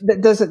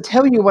that doesn't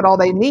tell you what all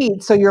they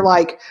need. So you're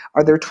like,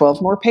 are there 12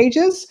 more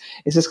pages?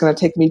 Is this going to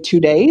take me 2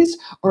 days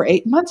or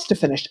 8 months to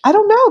finish? I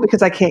don't know,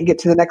 because I can't get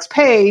to the next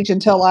page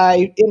until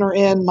I enter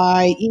in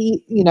my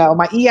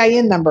my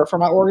EIN number for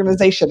my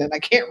organization, and I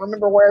can't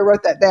remember where I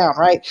wrote that down.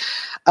 Right?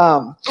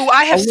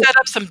 I have set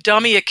up some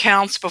dummy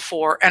accounts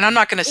before, and I'm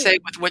not going to say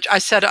with which I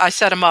set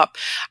them up.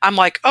 I'm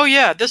like, oh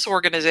yeah, this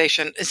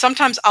organization. And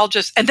sometimes I'll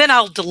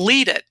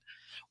delete it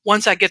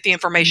once I get the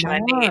information I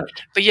need.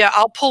 But yeah,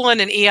 I'll pull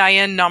in an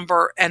EIN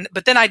number,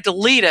 but then I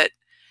delete it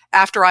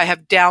after I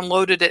have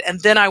downloaded it, and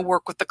then I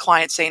work with the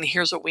client saying,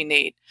 here's what we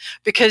need.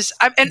 Because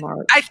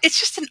it's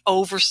just an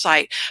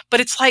oversight.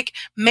 But it's like,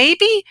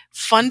 maybe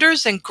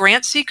funders and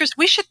grant seekers,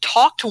 we should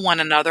talk to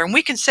one another, and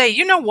we can say,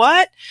 you know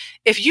what?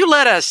 If you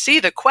let us see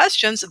the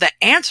questions, the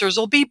answers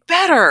will be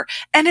better.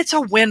 And it's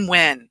a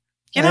win-win.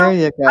 You There know,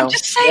 you I'm go.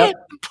 just saying,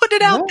 put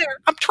it out Yeah. there.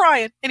 I'm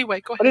trying. Anyway,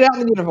 go Put ahead. it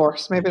out in the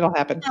universe. Maybe it'll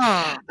happen.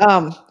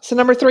 Oh. So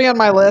number 3 on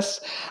my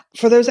list,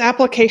 for those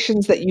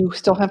applications that you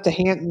still have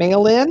to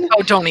mail in,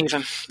 Oh, don't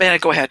even. Man,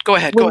 go ahead.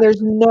 when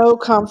there's no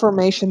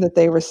confirmation that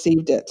they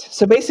received it.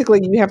 So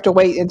basically, you have to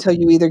wait until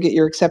you either get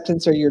your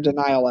acceptance or your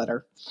denial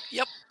letter.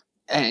 Yep.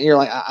 And you're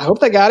like, I hope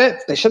they got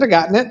it. They should have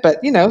gotten it.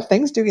 But,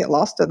 things do get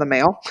lost in the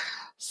mail.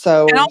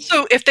 So, And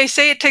also, if they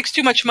say it takes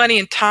too much money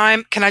and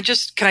time, can I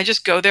just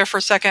go there for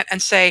a second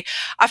and say,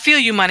 I feel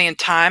you money and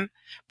time,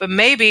 but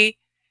maybe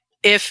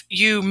if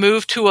you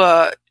move to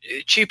a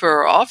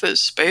cheaper office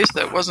space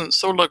that wasn't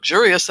so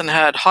luxurious and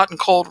had hot and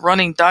cold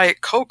running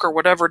Diet Coke or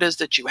whatever it is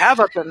that you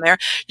have up in there,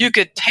 you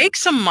could take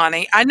some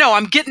money. I know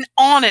I'm getting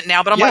on it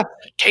now, but I'm Yeah. like,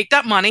 take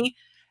that money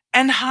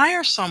and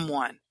hire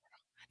someone.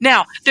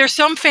 Now, there's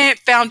some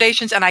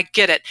foundations, and I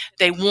get it.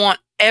 They want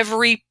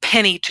every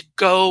penny to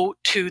go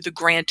to the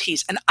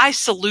grantees. And I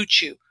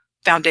salute you,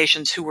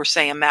 foundations who were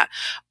saying that.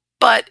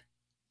 But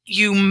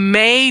you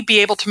may be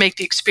able to make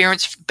the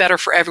experience better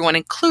for everyone,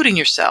 including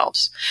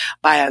yourselves,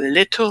 by a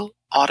little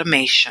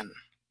automation.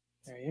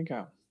 there you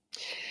go.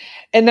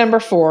 And number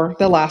 4,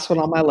 the last one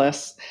on my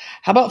list.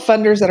 How about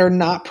funders that are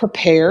not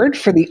prepared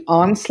for the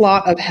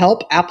onslaught of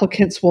help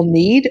applicants will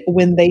need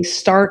when they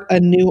start a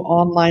new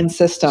online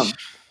system?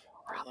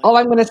 Really? All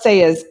I'm going to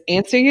say is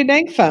answer your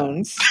dang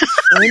phones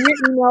and your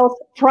emails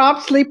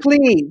promptly,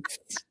 please.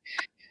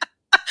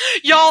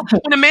 Y'all,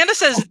 when Amanda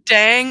says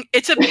dang,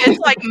 it's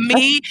like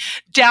me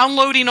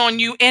downloading on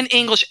you in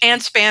English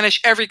and Spanish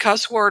every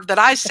cuss word that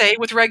I say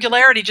with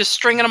regularity, just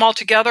stringing them all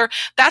together.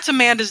 That's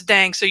Amanda's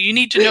dang. So you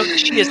need to know that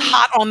she is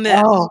hot on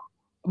this. Oh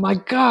my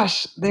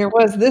gosh, there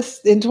was this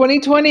in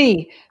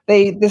 2020.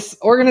 This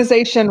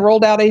organization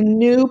rolled out a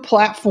new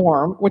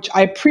platform, which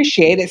I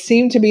appreciate. It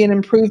seemed to be an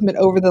improvement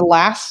over the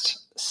last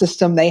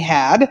system they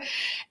had.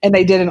 And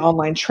they did an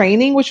online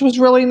training, which was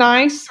really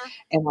nice.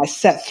 And I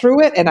sat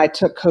through it and I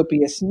took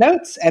copious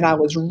notes and I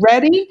was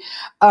ready.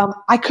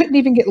 I couldn't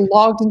even get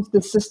logged into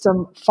the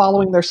system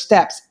following their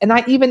steps. And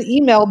I even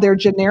emailed their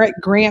generic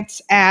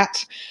grants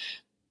at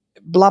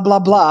blah, blah,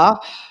 blah.com.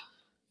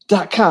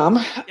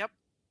 Yep.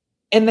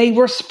 And they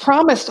were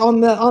promised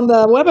on the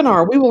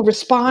webinar, we will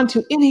respond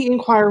to any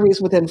inquiries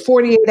within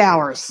 48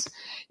 hours.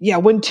 Yeah,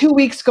 when 2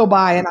 weeks go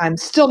by and I'm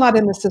still not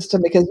in the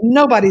system because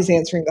nobody's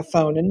answering the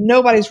phone and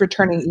nobody's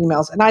returning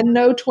emails. And I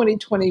know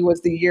 2020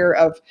 was the year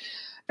of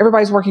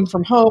everybody's working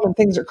from home and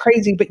things are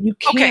crazy, but you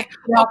can't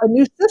get out a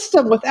new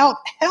system without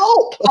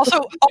help.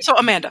 Also,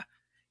 Amanda,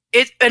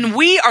 and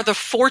we are the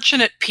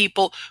fortunate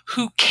people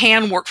who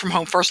can work from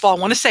home. First of all, I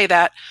want to say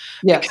that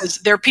because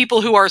there are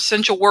people who are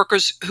essential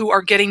workers who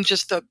are getting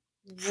just the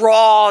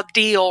raw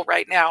deal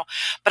right now.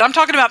 But I'm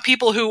talking about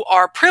people who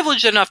are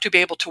privileged enough to be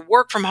able to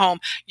work from home.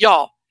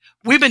 Y'all,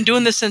 we've been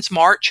doing this since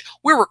March.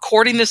 We're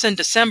recording this in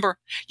December.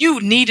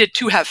 You needed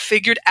to have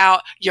figured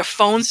out your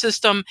phone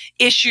system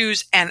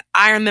issues and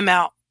iron them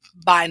out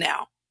by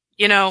now,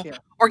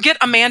 or get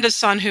Amanda's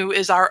son, who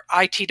is our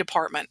IT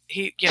department.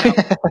 He,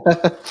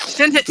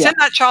 send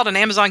that child an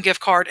Amazon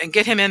gift card and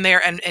get him in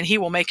there and he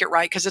will make it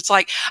right. Cause it's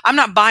like, I'm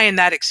not buying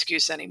that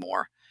excuse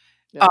anymore.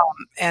 Yeah.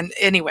 And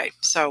anyway,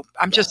 so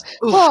I'm just,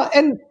 well,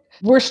 and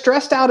we're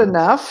stressed out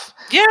enough.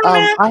 Yeah,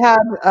 man. I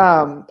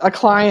had a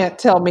client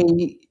tell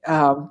me,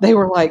 they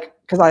were like,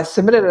 because I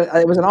submitted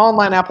it was an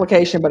online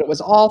application, but it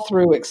was all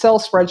through Excel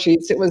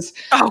spreadsheets. It was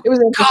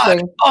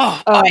interesting.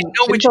 God. I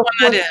know which one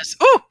that is.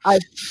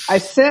 I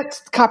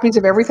sent copies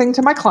of everything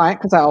to my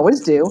client because I always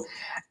do.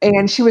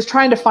 And she was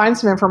trying to find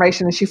some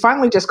information, and she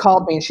finally just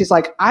called me, and she's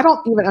like, I don't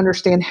even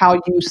understand how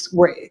you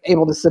were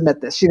able to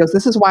submit this. She goes,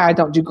 this is why I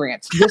don't do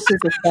grants. This is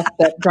the stuff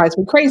that drives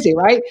me crazy,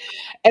 right?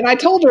 And I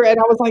told her, and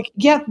I was like,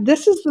 yeah,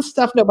 this is the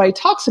stuff nobody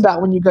talks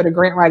about when you go to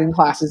grant writing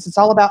classes. It's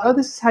all about,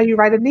 this is how you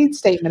write a needs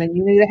statement, and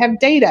you need to have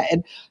data.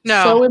 And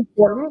so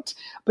important,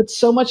 but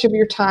so much of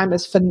your time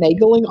is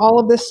finagling all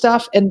of this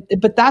stuff.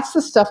 But that's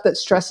the stuff that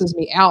stresses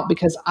me out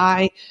because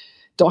I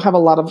don't have a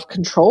lot of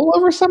control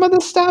over some of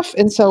this stuff.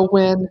 And so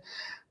when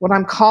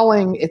I'm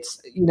calling,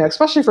 it's,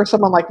 especially for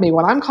someone like me,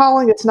 when I'm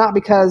calling, it's not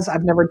because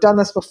I've never done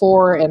this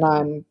before and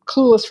I'm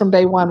clueless from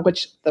day one,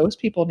 which those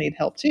people need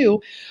help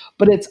too.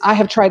 But I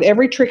have tried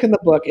every trick in the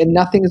book and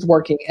nothing is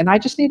working. And I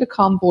just need a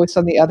calm voice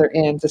on the other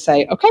end to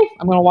say, okay,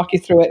 I'm going to walk you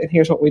through it. And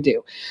here's what we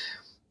do.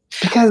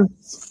 Because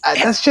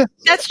that's just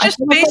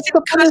basic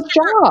customer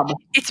job.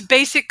 It's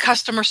basic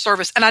customer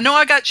service. And I know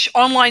I got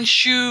online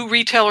shoe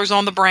retailers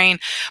on the brain,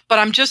 but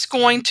I'm just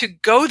going to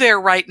go there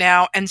right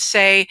now and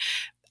say,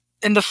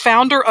 and the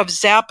founder of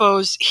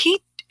Zappos,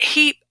 he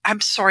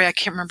I'm sorry, I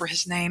can't remember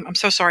his name. I'm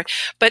so sorry.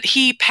 But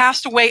he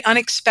passed away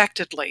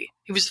unexpectedly.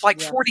 He was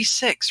like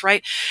 46,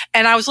 right?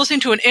 And I was listening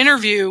to an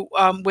interview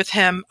with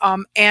him,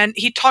 and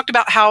he talked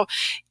about how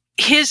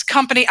his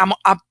company,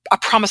 I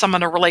promise I'm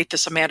going to relate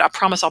this, Amanda. I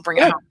promise I'll bring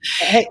it home.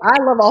 Hey,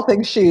 I love all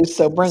things shoes,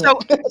 so bring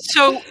it.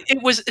 So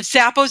it was,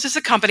 Zappos is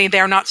a company. They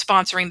are not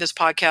sponsoring this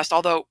podcast,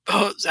 although,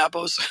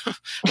 Zappos.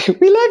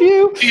 We love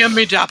you. DM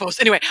me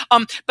Zappos. Anyway,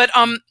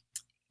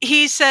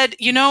 he said,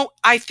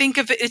 I think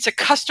of it's a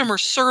customer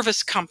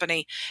service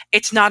company.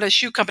 It's not a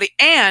shoe company.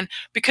 And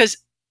because,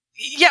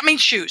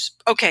 shoes,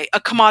 okay, a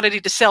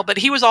commodity to sell, but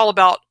he was all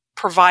about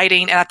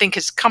providing, and I think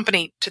his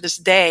company to this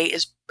day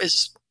is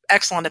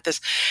excellent at this,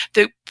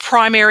 the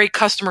primary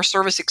customer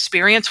service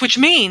experience, which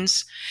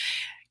means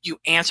you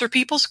answer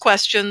people's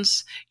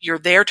questions, you're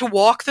there to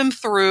walk them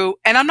through.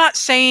 And I'm not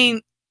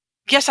saying,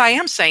 yes, I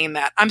am saying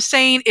that. I'm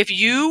saying if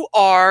you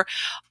are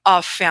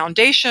a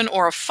foundation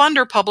or a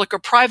funder, public or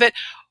private,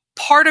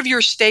 part of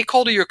your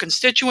stakeholder, your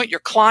constituent, your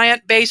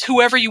client base,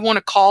 whoever you want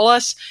to call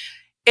us,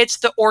 it's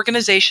the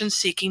organization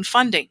seeking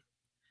funding.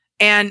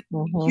 And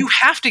you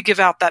have to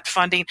give out that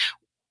funding.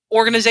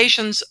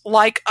 Organizations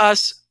like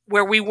us,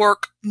 where we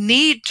work,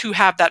 need to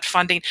have that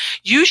funding.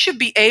 You should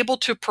be able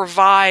to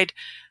provide,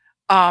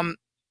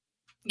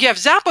 if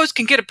Zappos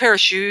can get a pair of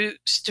shoes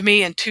to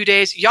me in 2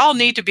 days, y'all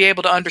need to be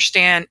able to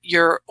understand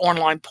your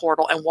online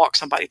portal and walk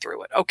somebody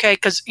through it. Okay.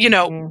 Because,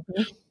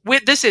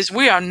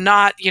 we are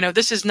not,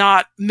 this is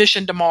not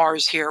mission to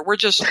Mars here. We're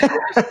just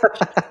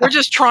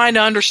trying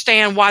to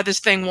understand why this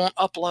thing won't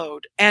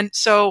upload. And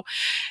so,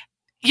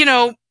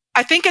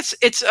 I think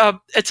it's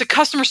a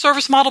customer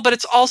service model, but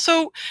it's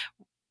also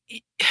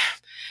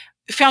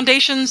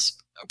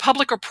foundations,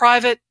 public or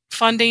private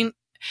funding.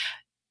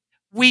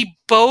 We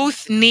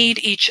both need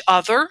each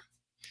other.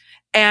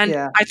 And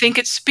I think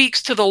it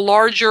speaks to the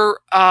larger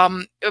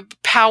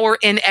power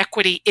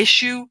inequity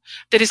issue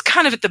that is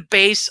kind of at the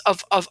base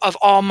of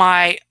all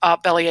my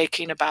belly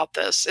aching about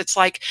this. It's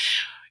like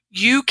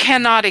you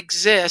cannot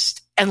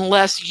exist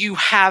unless you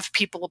have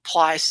people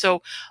apply.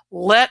 So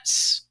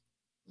let's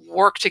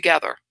work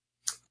together.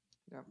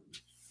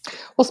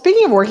 Well,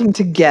 speaking of working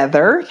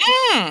together,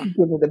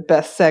 give me the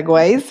best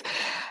segues.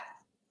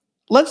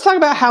 Let's talk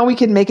about how we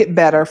can make it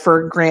better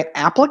for grant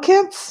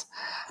applicants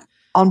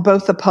on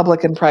both the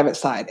public and private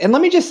side. And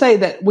let me just say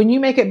that when you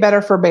make it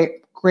better for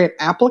grant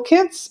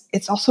applicants,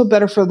 it's also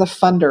better for the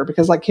funder,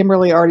 because like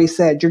Kimberly already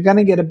said, you're going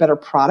to get a better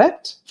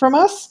product from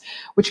us,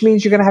 which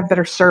means you're going to have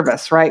better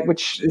service, right?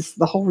 Which is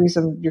the whole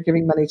reason you're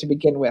giving money to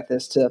begin with,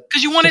 is to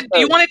because you want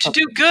it to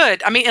do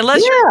good. I mean,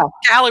 unless you're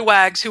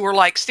scallywags who are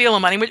like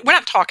stealing money, we're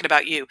not talking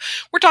about you.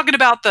 We're talking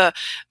about the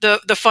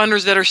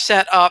funders that are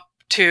set up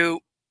to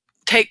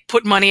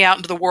put money out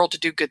into the world to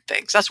do good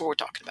things. That's what we're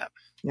talking about.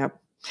 Yep.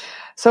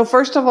 So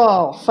first of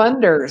all,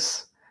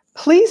 funders,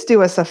 please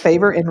do us a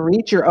favor and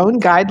read your own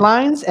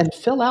guidelines and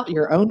fill out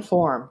your own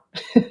form.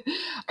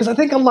 Because I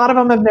think a lot of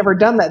them have never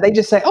done that. They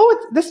just say,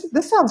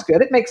 this sounds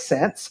good. It makes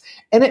sense.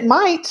 And it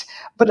might,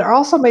 but there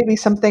also may be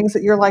some things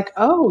that you're like,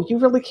 you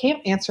really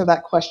can't answer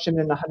that question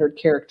in 100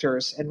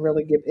 characters and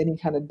really give any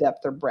kind of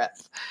depth or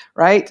breadth,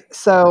 right?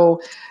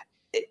 So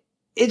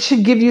it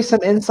should give you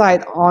some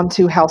insight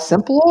onto how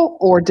simple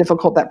or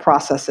difficult that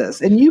process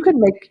is. And you can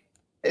make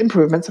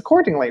improvements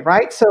accordingly,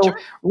 right? So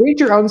read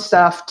your own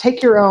stuff,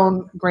 take your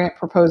own grant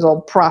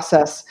proposal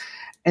process,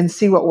 and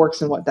see what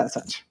works and what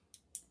doesn't.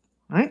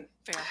 Right?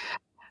 Fair.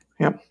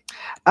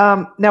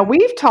 Yeah. Now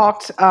we've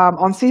talked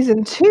on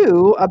season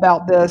 2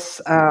 about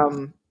this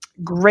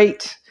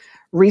great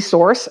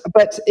resource,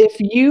 but if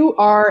you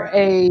are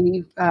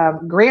a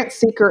grant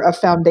seeker of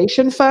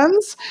foundation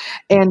funds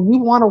and you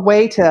want a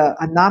way to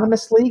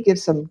anonymously give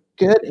some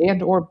good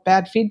and or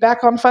bad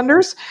feedback on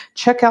funders,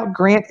 check out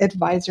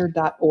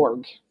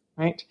grantadvisor.org,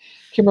 right?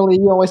 Kimberly,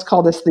 you always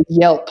call this the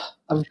Yelp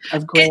of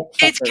grant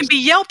funders. It can be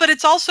Yelp, but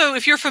it's also,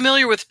 if you're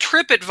familiar with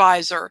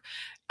TripAdvisor,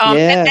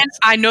 and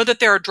I know that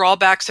there are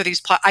drawbacks to these,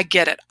 I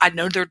get it. I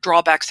know there are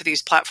drawbacks to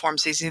these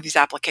platforms, these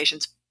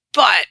applications,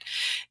 but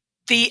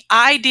the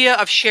idea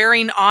of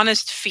sharing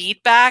honest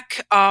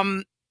feedback,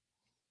 and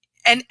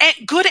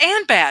good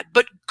and bad,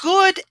 but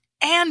good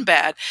and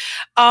bad,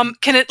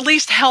 can at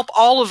least help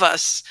all of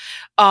us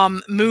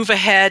move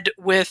ahead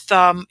with,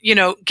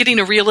 getting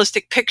a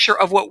realistic picture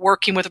of what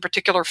working with a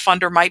particular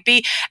funder might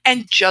be.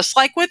 And just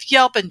like with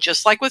Yelp and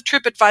just like with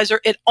TripAdvisor,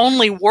 it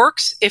only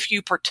works if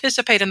you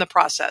participate in the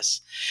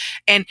process.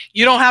 And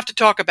you don't have to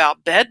talk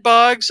about bed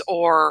bugs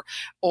or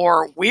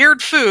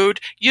weird food.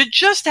 You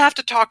just have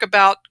to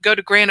go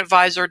to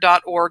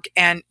grantadvisor.org,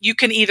 and you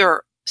can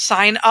either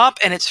sign up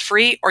and it's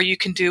free, or you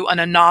can do an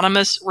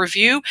anonymous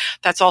review.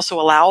 That's also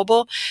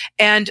allowable.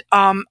 And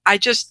I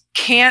just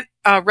can't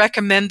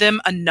recommend them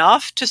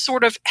enough to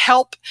sort of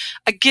help.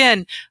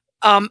 Again,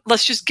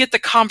 let's just get the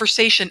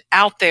conversation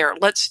out there.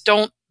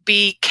 Don't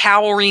be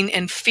cowering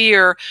in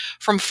fear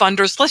from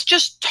funders. Let's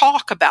just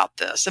talk about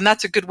this. And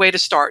that's a good way to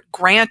start.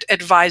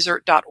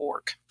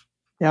 grantadvisor.org.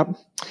 Yep.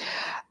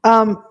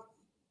 And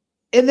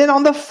then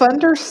on the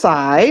funder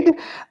side,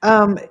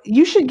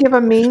 you should give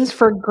a means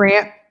for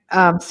grant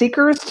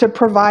seekers to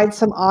provide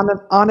some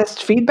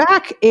honest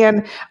feedback.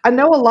 And I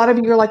know a lot of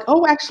you are like,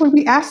 actually,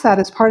 we asked that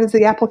as part of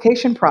the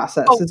application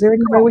process. Is there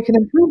any way we can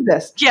improve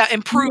this? Yeah,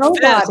 improve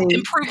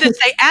this.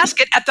 They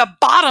ask it at the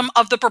bottom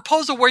of the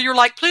proposal where you're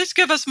like, please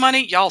give us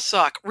money. Y'all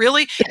suck.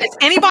 Really? Is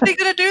anybody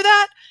going to do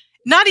that?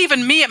 Not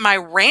even me at my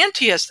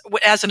rantiest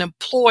as an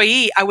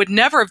employee. I would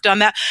never have done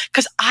that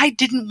because I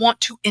didn't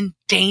want to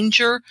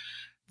endanger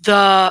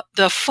the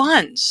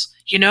funds.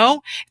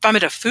 If I'm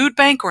at a food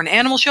bank or an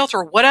animal shelter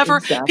or whatever,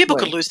 people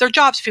could Exactly. lose their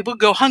jobs. People could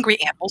go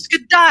hungry. Animals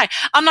could die.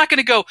 I'm not going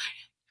to go,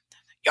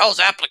 y'all's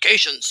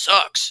application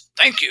sucks.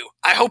 Thank you.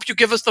 I hope you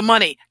give us the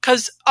money.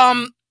 Because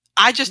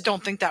I just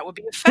don't think that would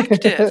be effective.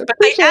 But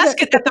they Appreciate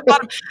ask it at the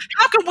bottom,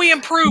 how can we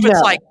improve?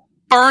 It's like, No.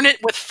 burn it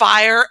with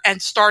fire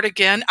and start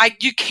again.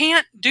 You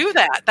can't do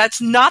that.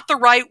 That's not the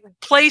right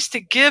place to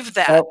give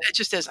that. Nope. It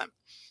just isn't.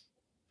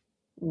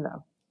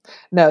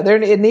 No,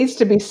 it needs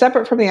to be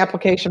separate from the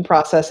application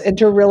process. And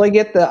to really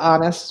get the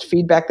honest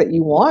feedback that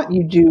you want,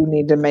 you do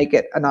need to make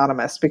it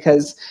anonymous,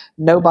 because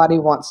nobody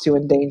wants to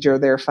endanger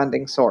their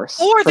funding source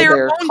Or for their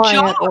their own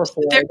client or jobs.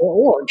 for their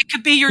org. It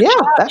could be your Yeah,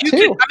 job. that You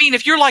too. could,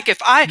 if you're like, Yes.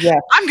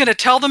 I'm going to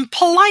tell them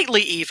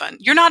politely even.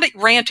 You're not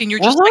ranting. You're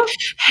just like,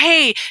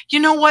 hey, you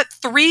know what?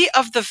 3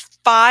 of the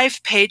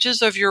 5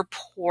 pages of your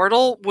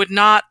portal would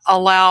not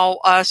allow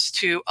us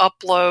to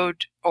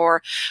upload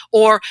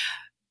or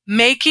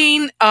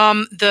making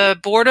the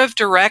board of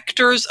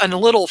directors a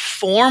little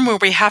form where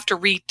we have to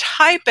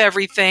retype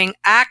everything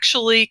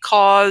actually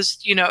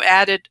caused,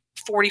 added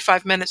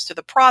 45 minutes to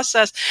the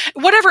process,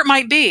 whatever it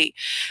might be.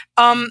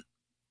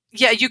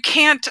 You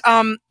can't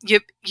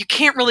you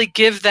can't really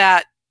give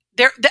that.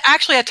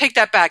 Actually, I take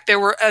that back.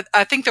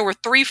 I think there were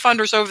 3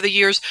 funders over the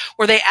years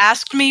where they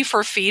asked me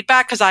for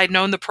feedback, because I had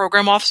known the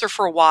program officer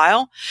for a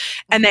while,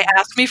 and they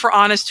asked me for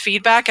honest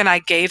feedback, and I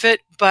gave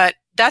it. But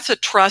that's a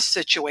trust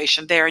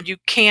situation there, and you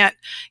can't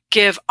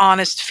give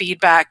honest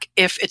feedback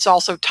if it's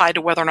also tied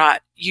to whether or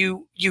not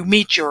you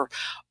meet your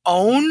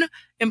own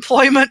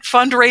employment,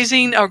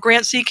 fundraising, or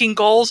grant seeking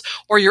goals,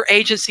 or your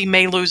agency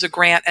may lose a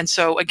grant, and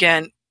so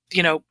again,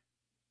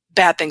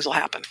 bad things will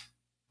happen.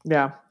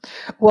 Yeah.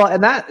 Well,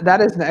 and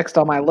that is next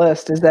on my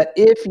list, is that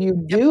if you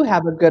do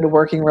have a good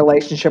working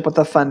relationship with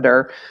a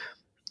funder,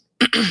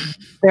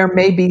 there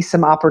may be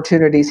some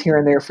opportunities here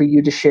and there for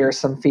you to share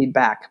some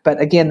feedback.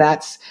 But again,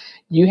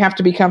 you have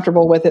to be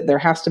comfortable with it. There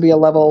has to be a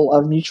level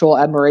of mutual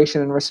admiration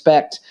and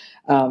respect.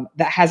 That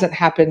hasn't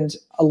happened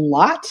a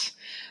lot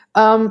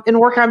in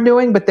work I'm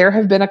doing, but there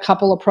have been a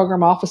couple of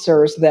program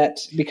officers that,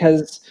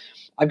 because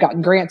I've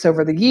gotten grants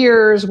over the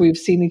years, we've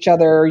seen each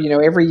other,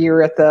 every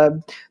year at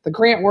the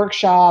grant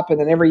workshop, and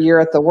then every year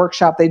at the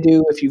workshop they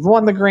do if you've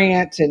won the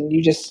grant, and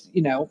you just,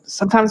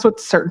 sometimes with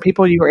certain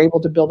people you are able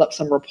to build up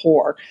some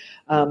rapport.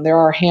 There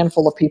are a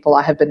handful of people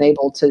I have been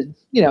able to,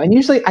 and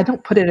usually I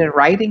don't put it in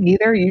writing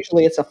either.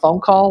 Usually it's a phone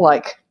call,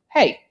 like,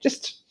 hey,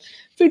 just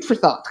food for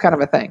thought kind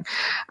of a thing.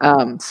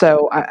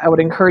 So I would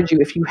encourage you,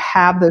 if you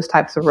have those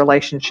types of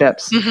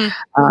relationships, you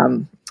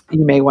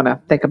may want to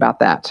think about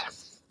that.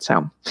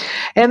 So,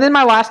 and then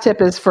my last tip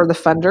is for the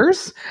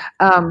funders.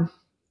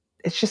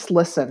 It's just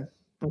listen.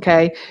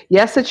 Okay.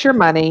 Yes, it's your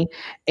money,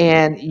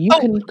 and you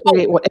can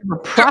create whatever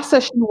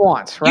process you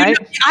want, right?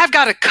 I've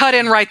got to cut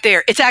in right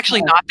there. It's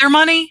actually not their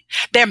money.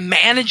 They're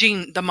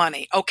managing the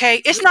money.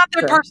 Okay. It's not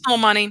their personal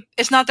money.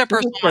 It's not their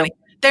personal money.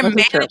 They're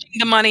managing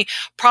the money,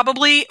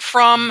 probably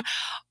from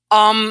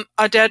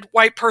a dead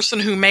white person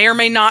who may or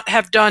may not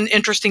have done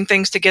interesting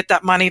things to get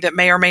that money, that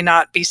may or may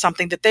not be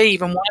something that they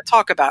even want to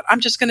talk about. I'm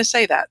just going to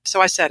say that.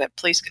 So I said it.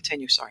 Please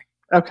continue. Sorry.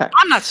 Okay.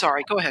 I'm not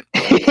sorry. Go ahead.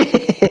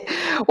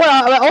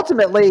 Well,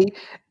 ultimately,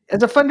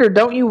 as a funder,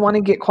 don't you want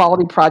to get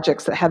quality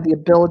projects that have the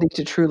ability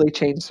to truly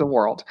change the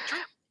world?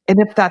 And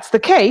if that's the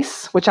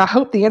case, which I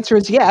hope the answer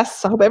is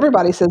yes, I hope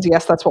everybody says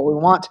yes, that's what we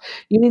want,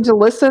 you need to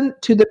listen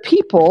to the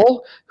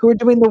people who are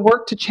doing the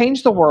work to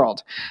change the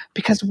world,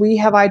 because we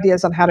have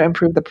ideas on how to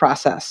improve the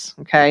process,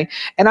 okay?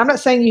 And I'm not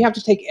saying you have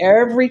to take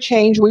every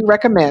change we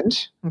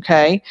recommend,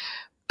 okay?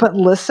 But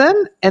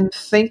listen and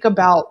think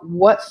about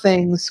what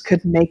things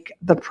could make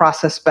the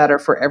process better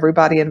for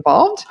everybody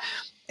involved,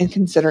 and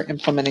consider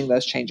implementing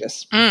those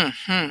changes.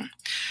 Mm-hmm.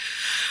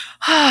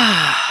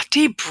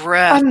 Deep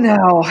breath. I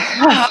know.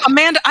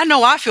 Amanda, I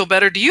know I feel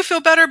better. Do you feel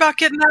better about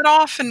getting that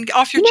off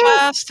your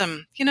chest?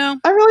 And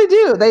I really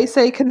do. They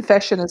say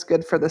confession is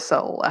good for the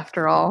soul,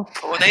 after all.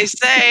 Oh, they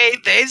say.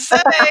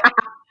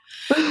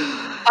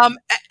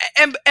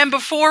 And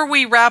before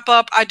we wrap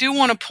up, I do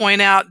want to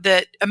point out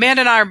that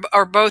Amanda and I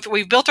are both,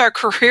 we've built our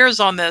careers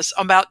on this,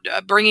 about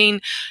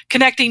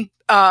connecting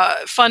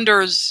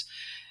funders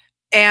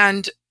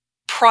and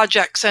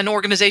projects and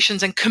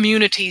organizations and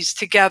communities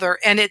together.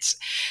 And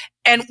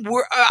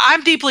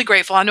I'm deeply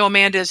grateful. I know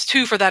Amanda is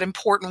too, for that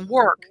important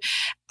work.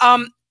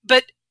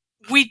 But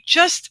we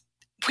just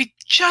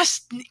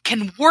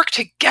can work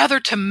together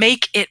to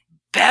make it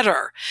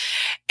better,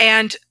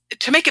 and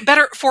to make it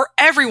better for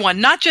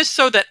everyone, not just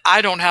so that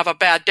I don't have a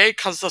bad day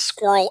because the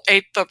squirrel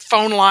ate the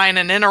phone line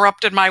and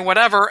interrupted my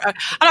whatever. I'm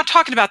not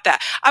talking about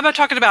that. I'm not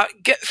talking about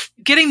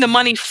getting the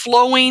money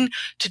flowing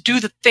to do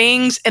the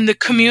things in the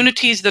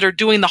communities that are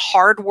doing the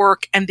hard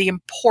work and the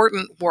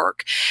important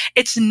work.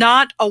 It's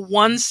not a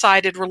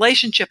one-sided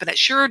relationship, and it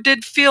sure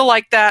did feel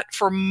like that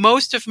for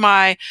most of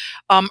my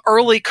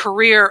early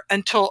career,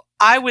 until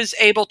I was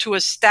able to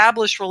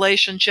establish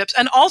relationships,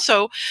 and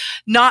also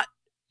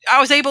I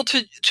was able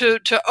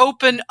to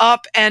open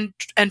up and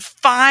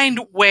find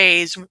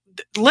ways,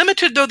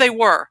 limited though they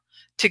were,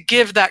 to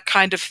give that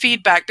kind of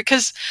feedback,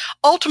 because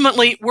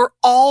ultimately we're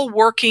all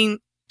working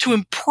to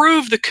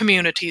improve the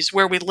communities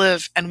where we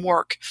live and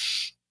work.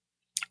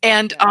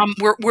 And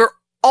we're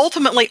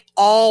ultimately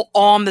all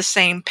on the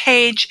same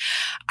page.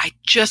 I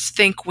just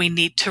think we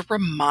need to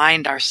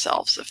remind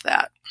ourselves of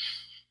that.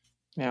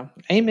 Yeah,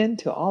 amen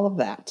to all of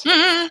that.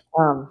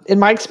 Mm-hmm. In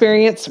my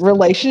experience,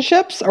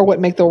 relationships are what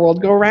make the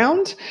world go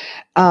round.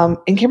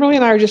 And Kimberly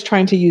and I are just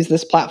trying to use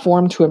this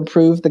platform to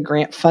improve the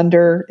grant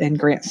funder and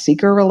grant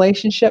seeker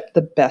relationship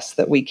the best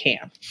that we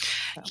can.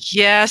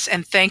 Yes,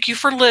 and thank you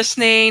for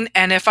listening.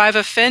 And if I've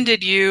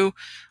offended you,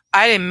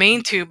 I didn't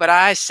mean to, but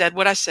I said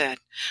what I said.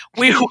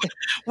 We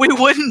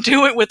wouldn't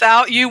do it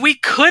without you. We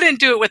couldn't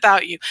do it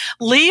without you.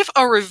 Leave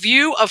a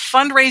review of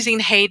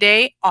Fundraising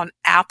Heyday on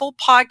Apple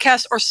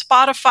Podcasts or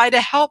Spotify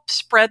to help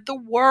spread the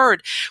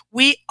word.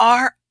 We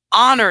are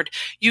honored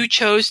you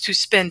chose to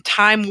spend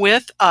time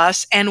with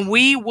us, and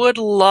we would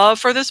love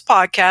for this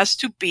podcast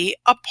to be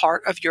a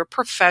part of your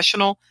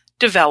professional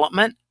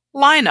development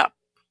lineup.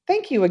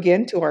 Thank you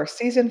again to our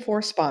Season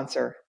 4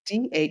 sponsor,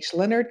 D.H.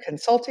 Leonard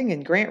Consulting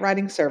and Grant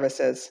Writing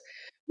Services.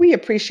 We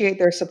appreciate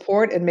their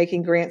support in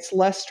making grants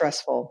less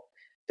stressful.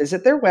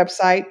 Visit their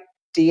website,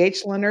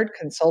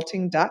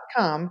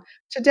 dhleonardconsulting.com,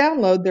 to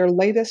download their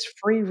latest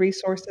free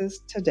resources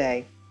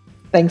today.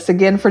 Thanks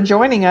again for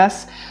joining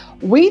us.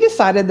 We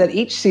decided that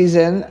each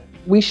season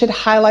we should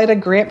highlight a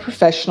grant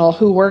professional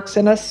who works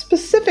in a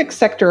specific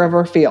sector of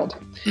our field.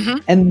 Mm-hmm.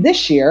 And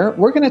this year,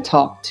 we're going to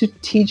talk to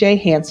TJ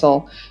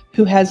Hansel,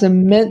 who has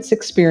immense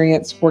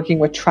experience working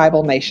with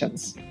tribal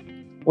nations.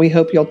 We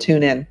hope you'll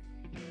tune in.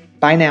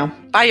 Bye now.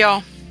 Bye,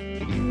 y'all.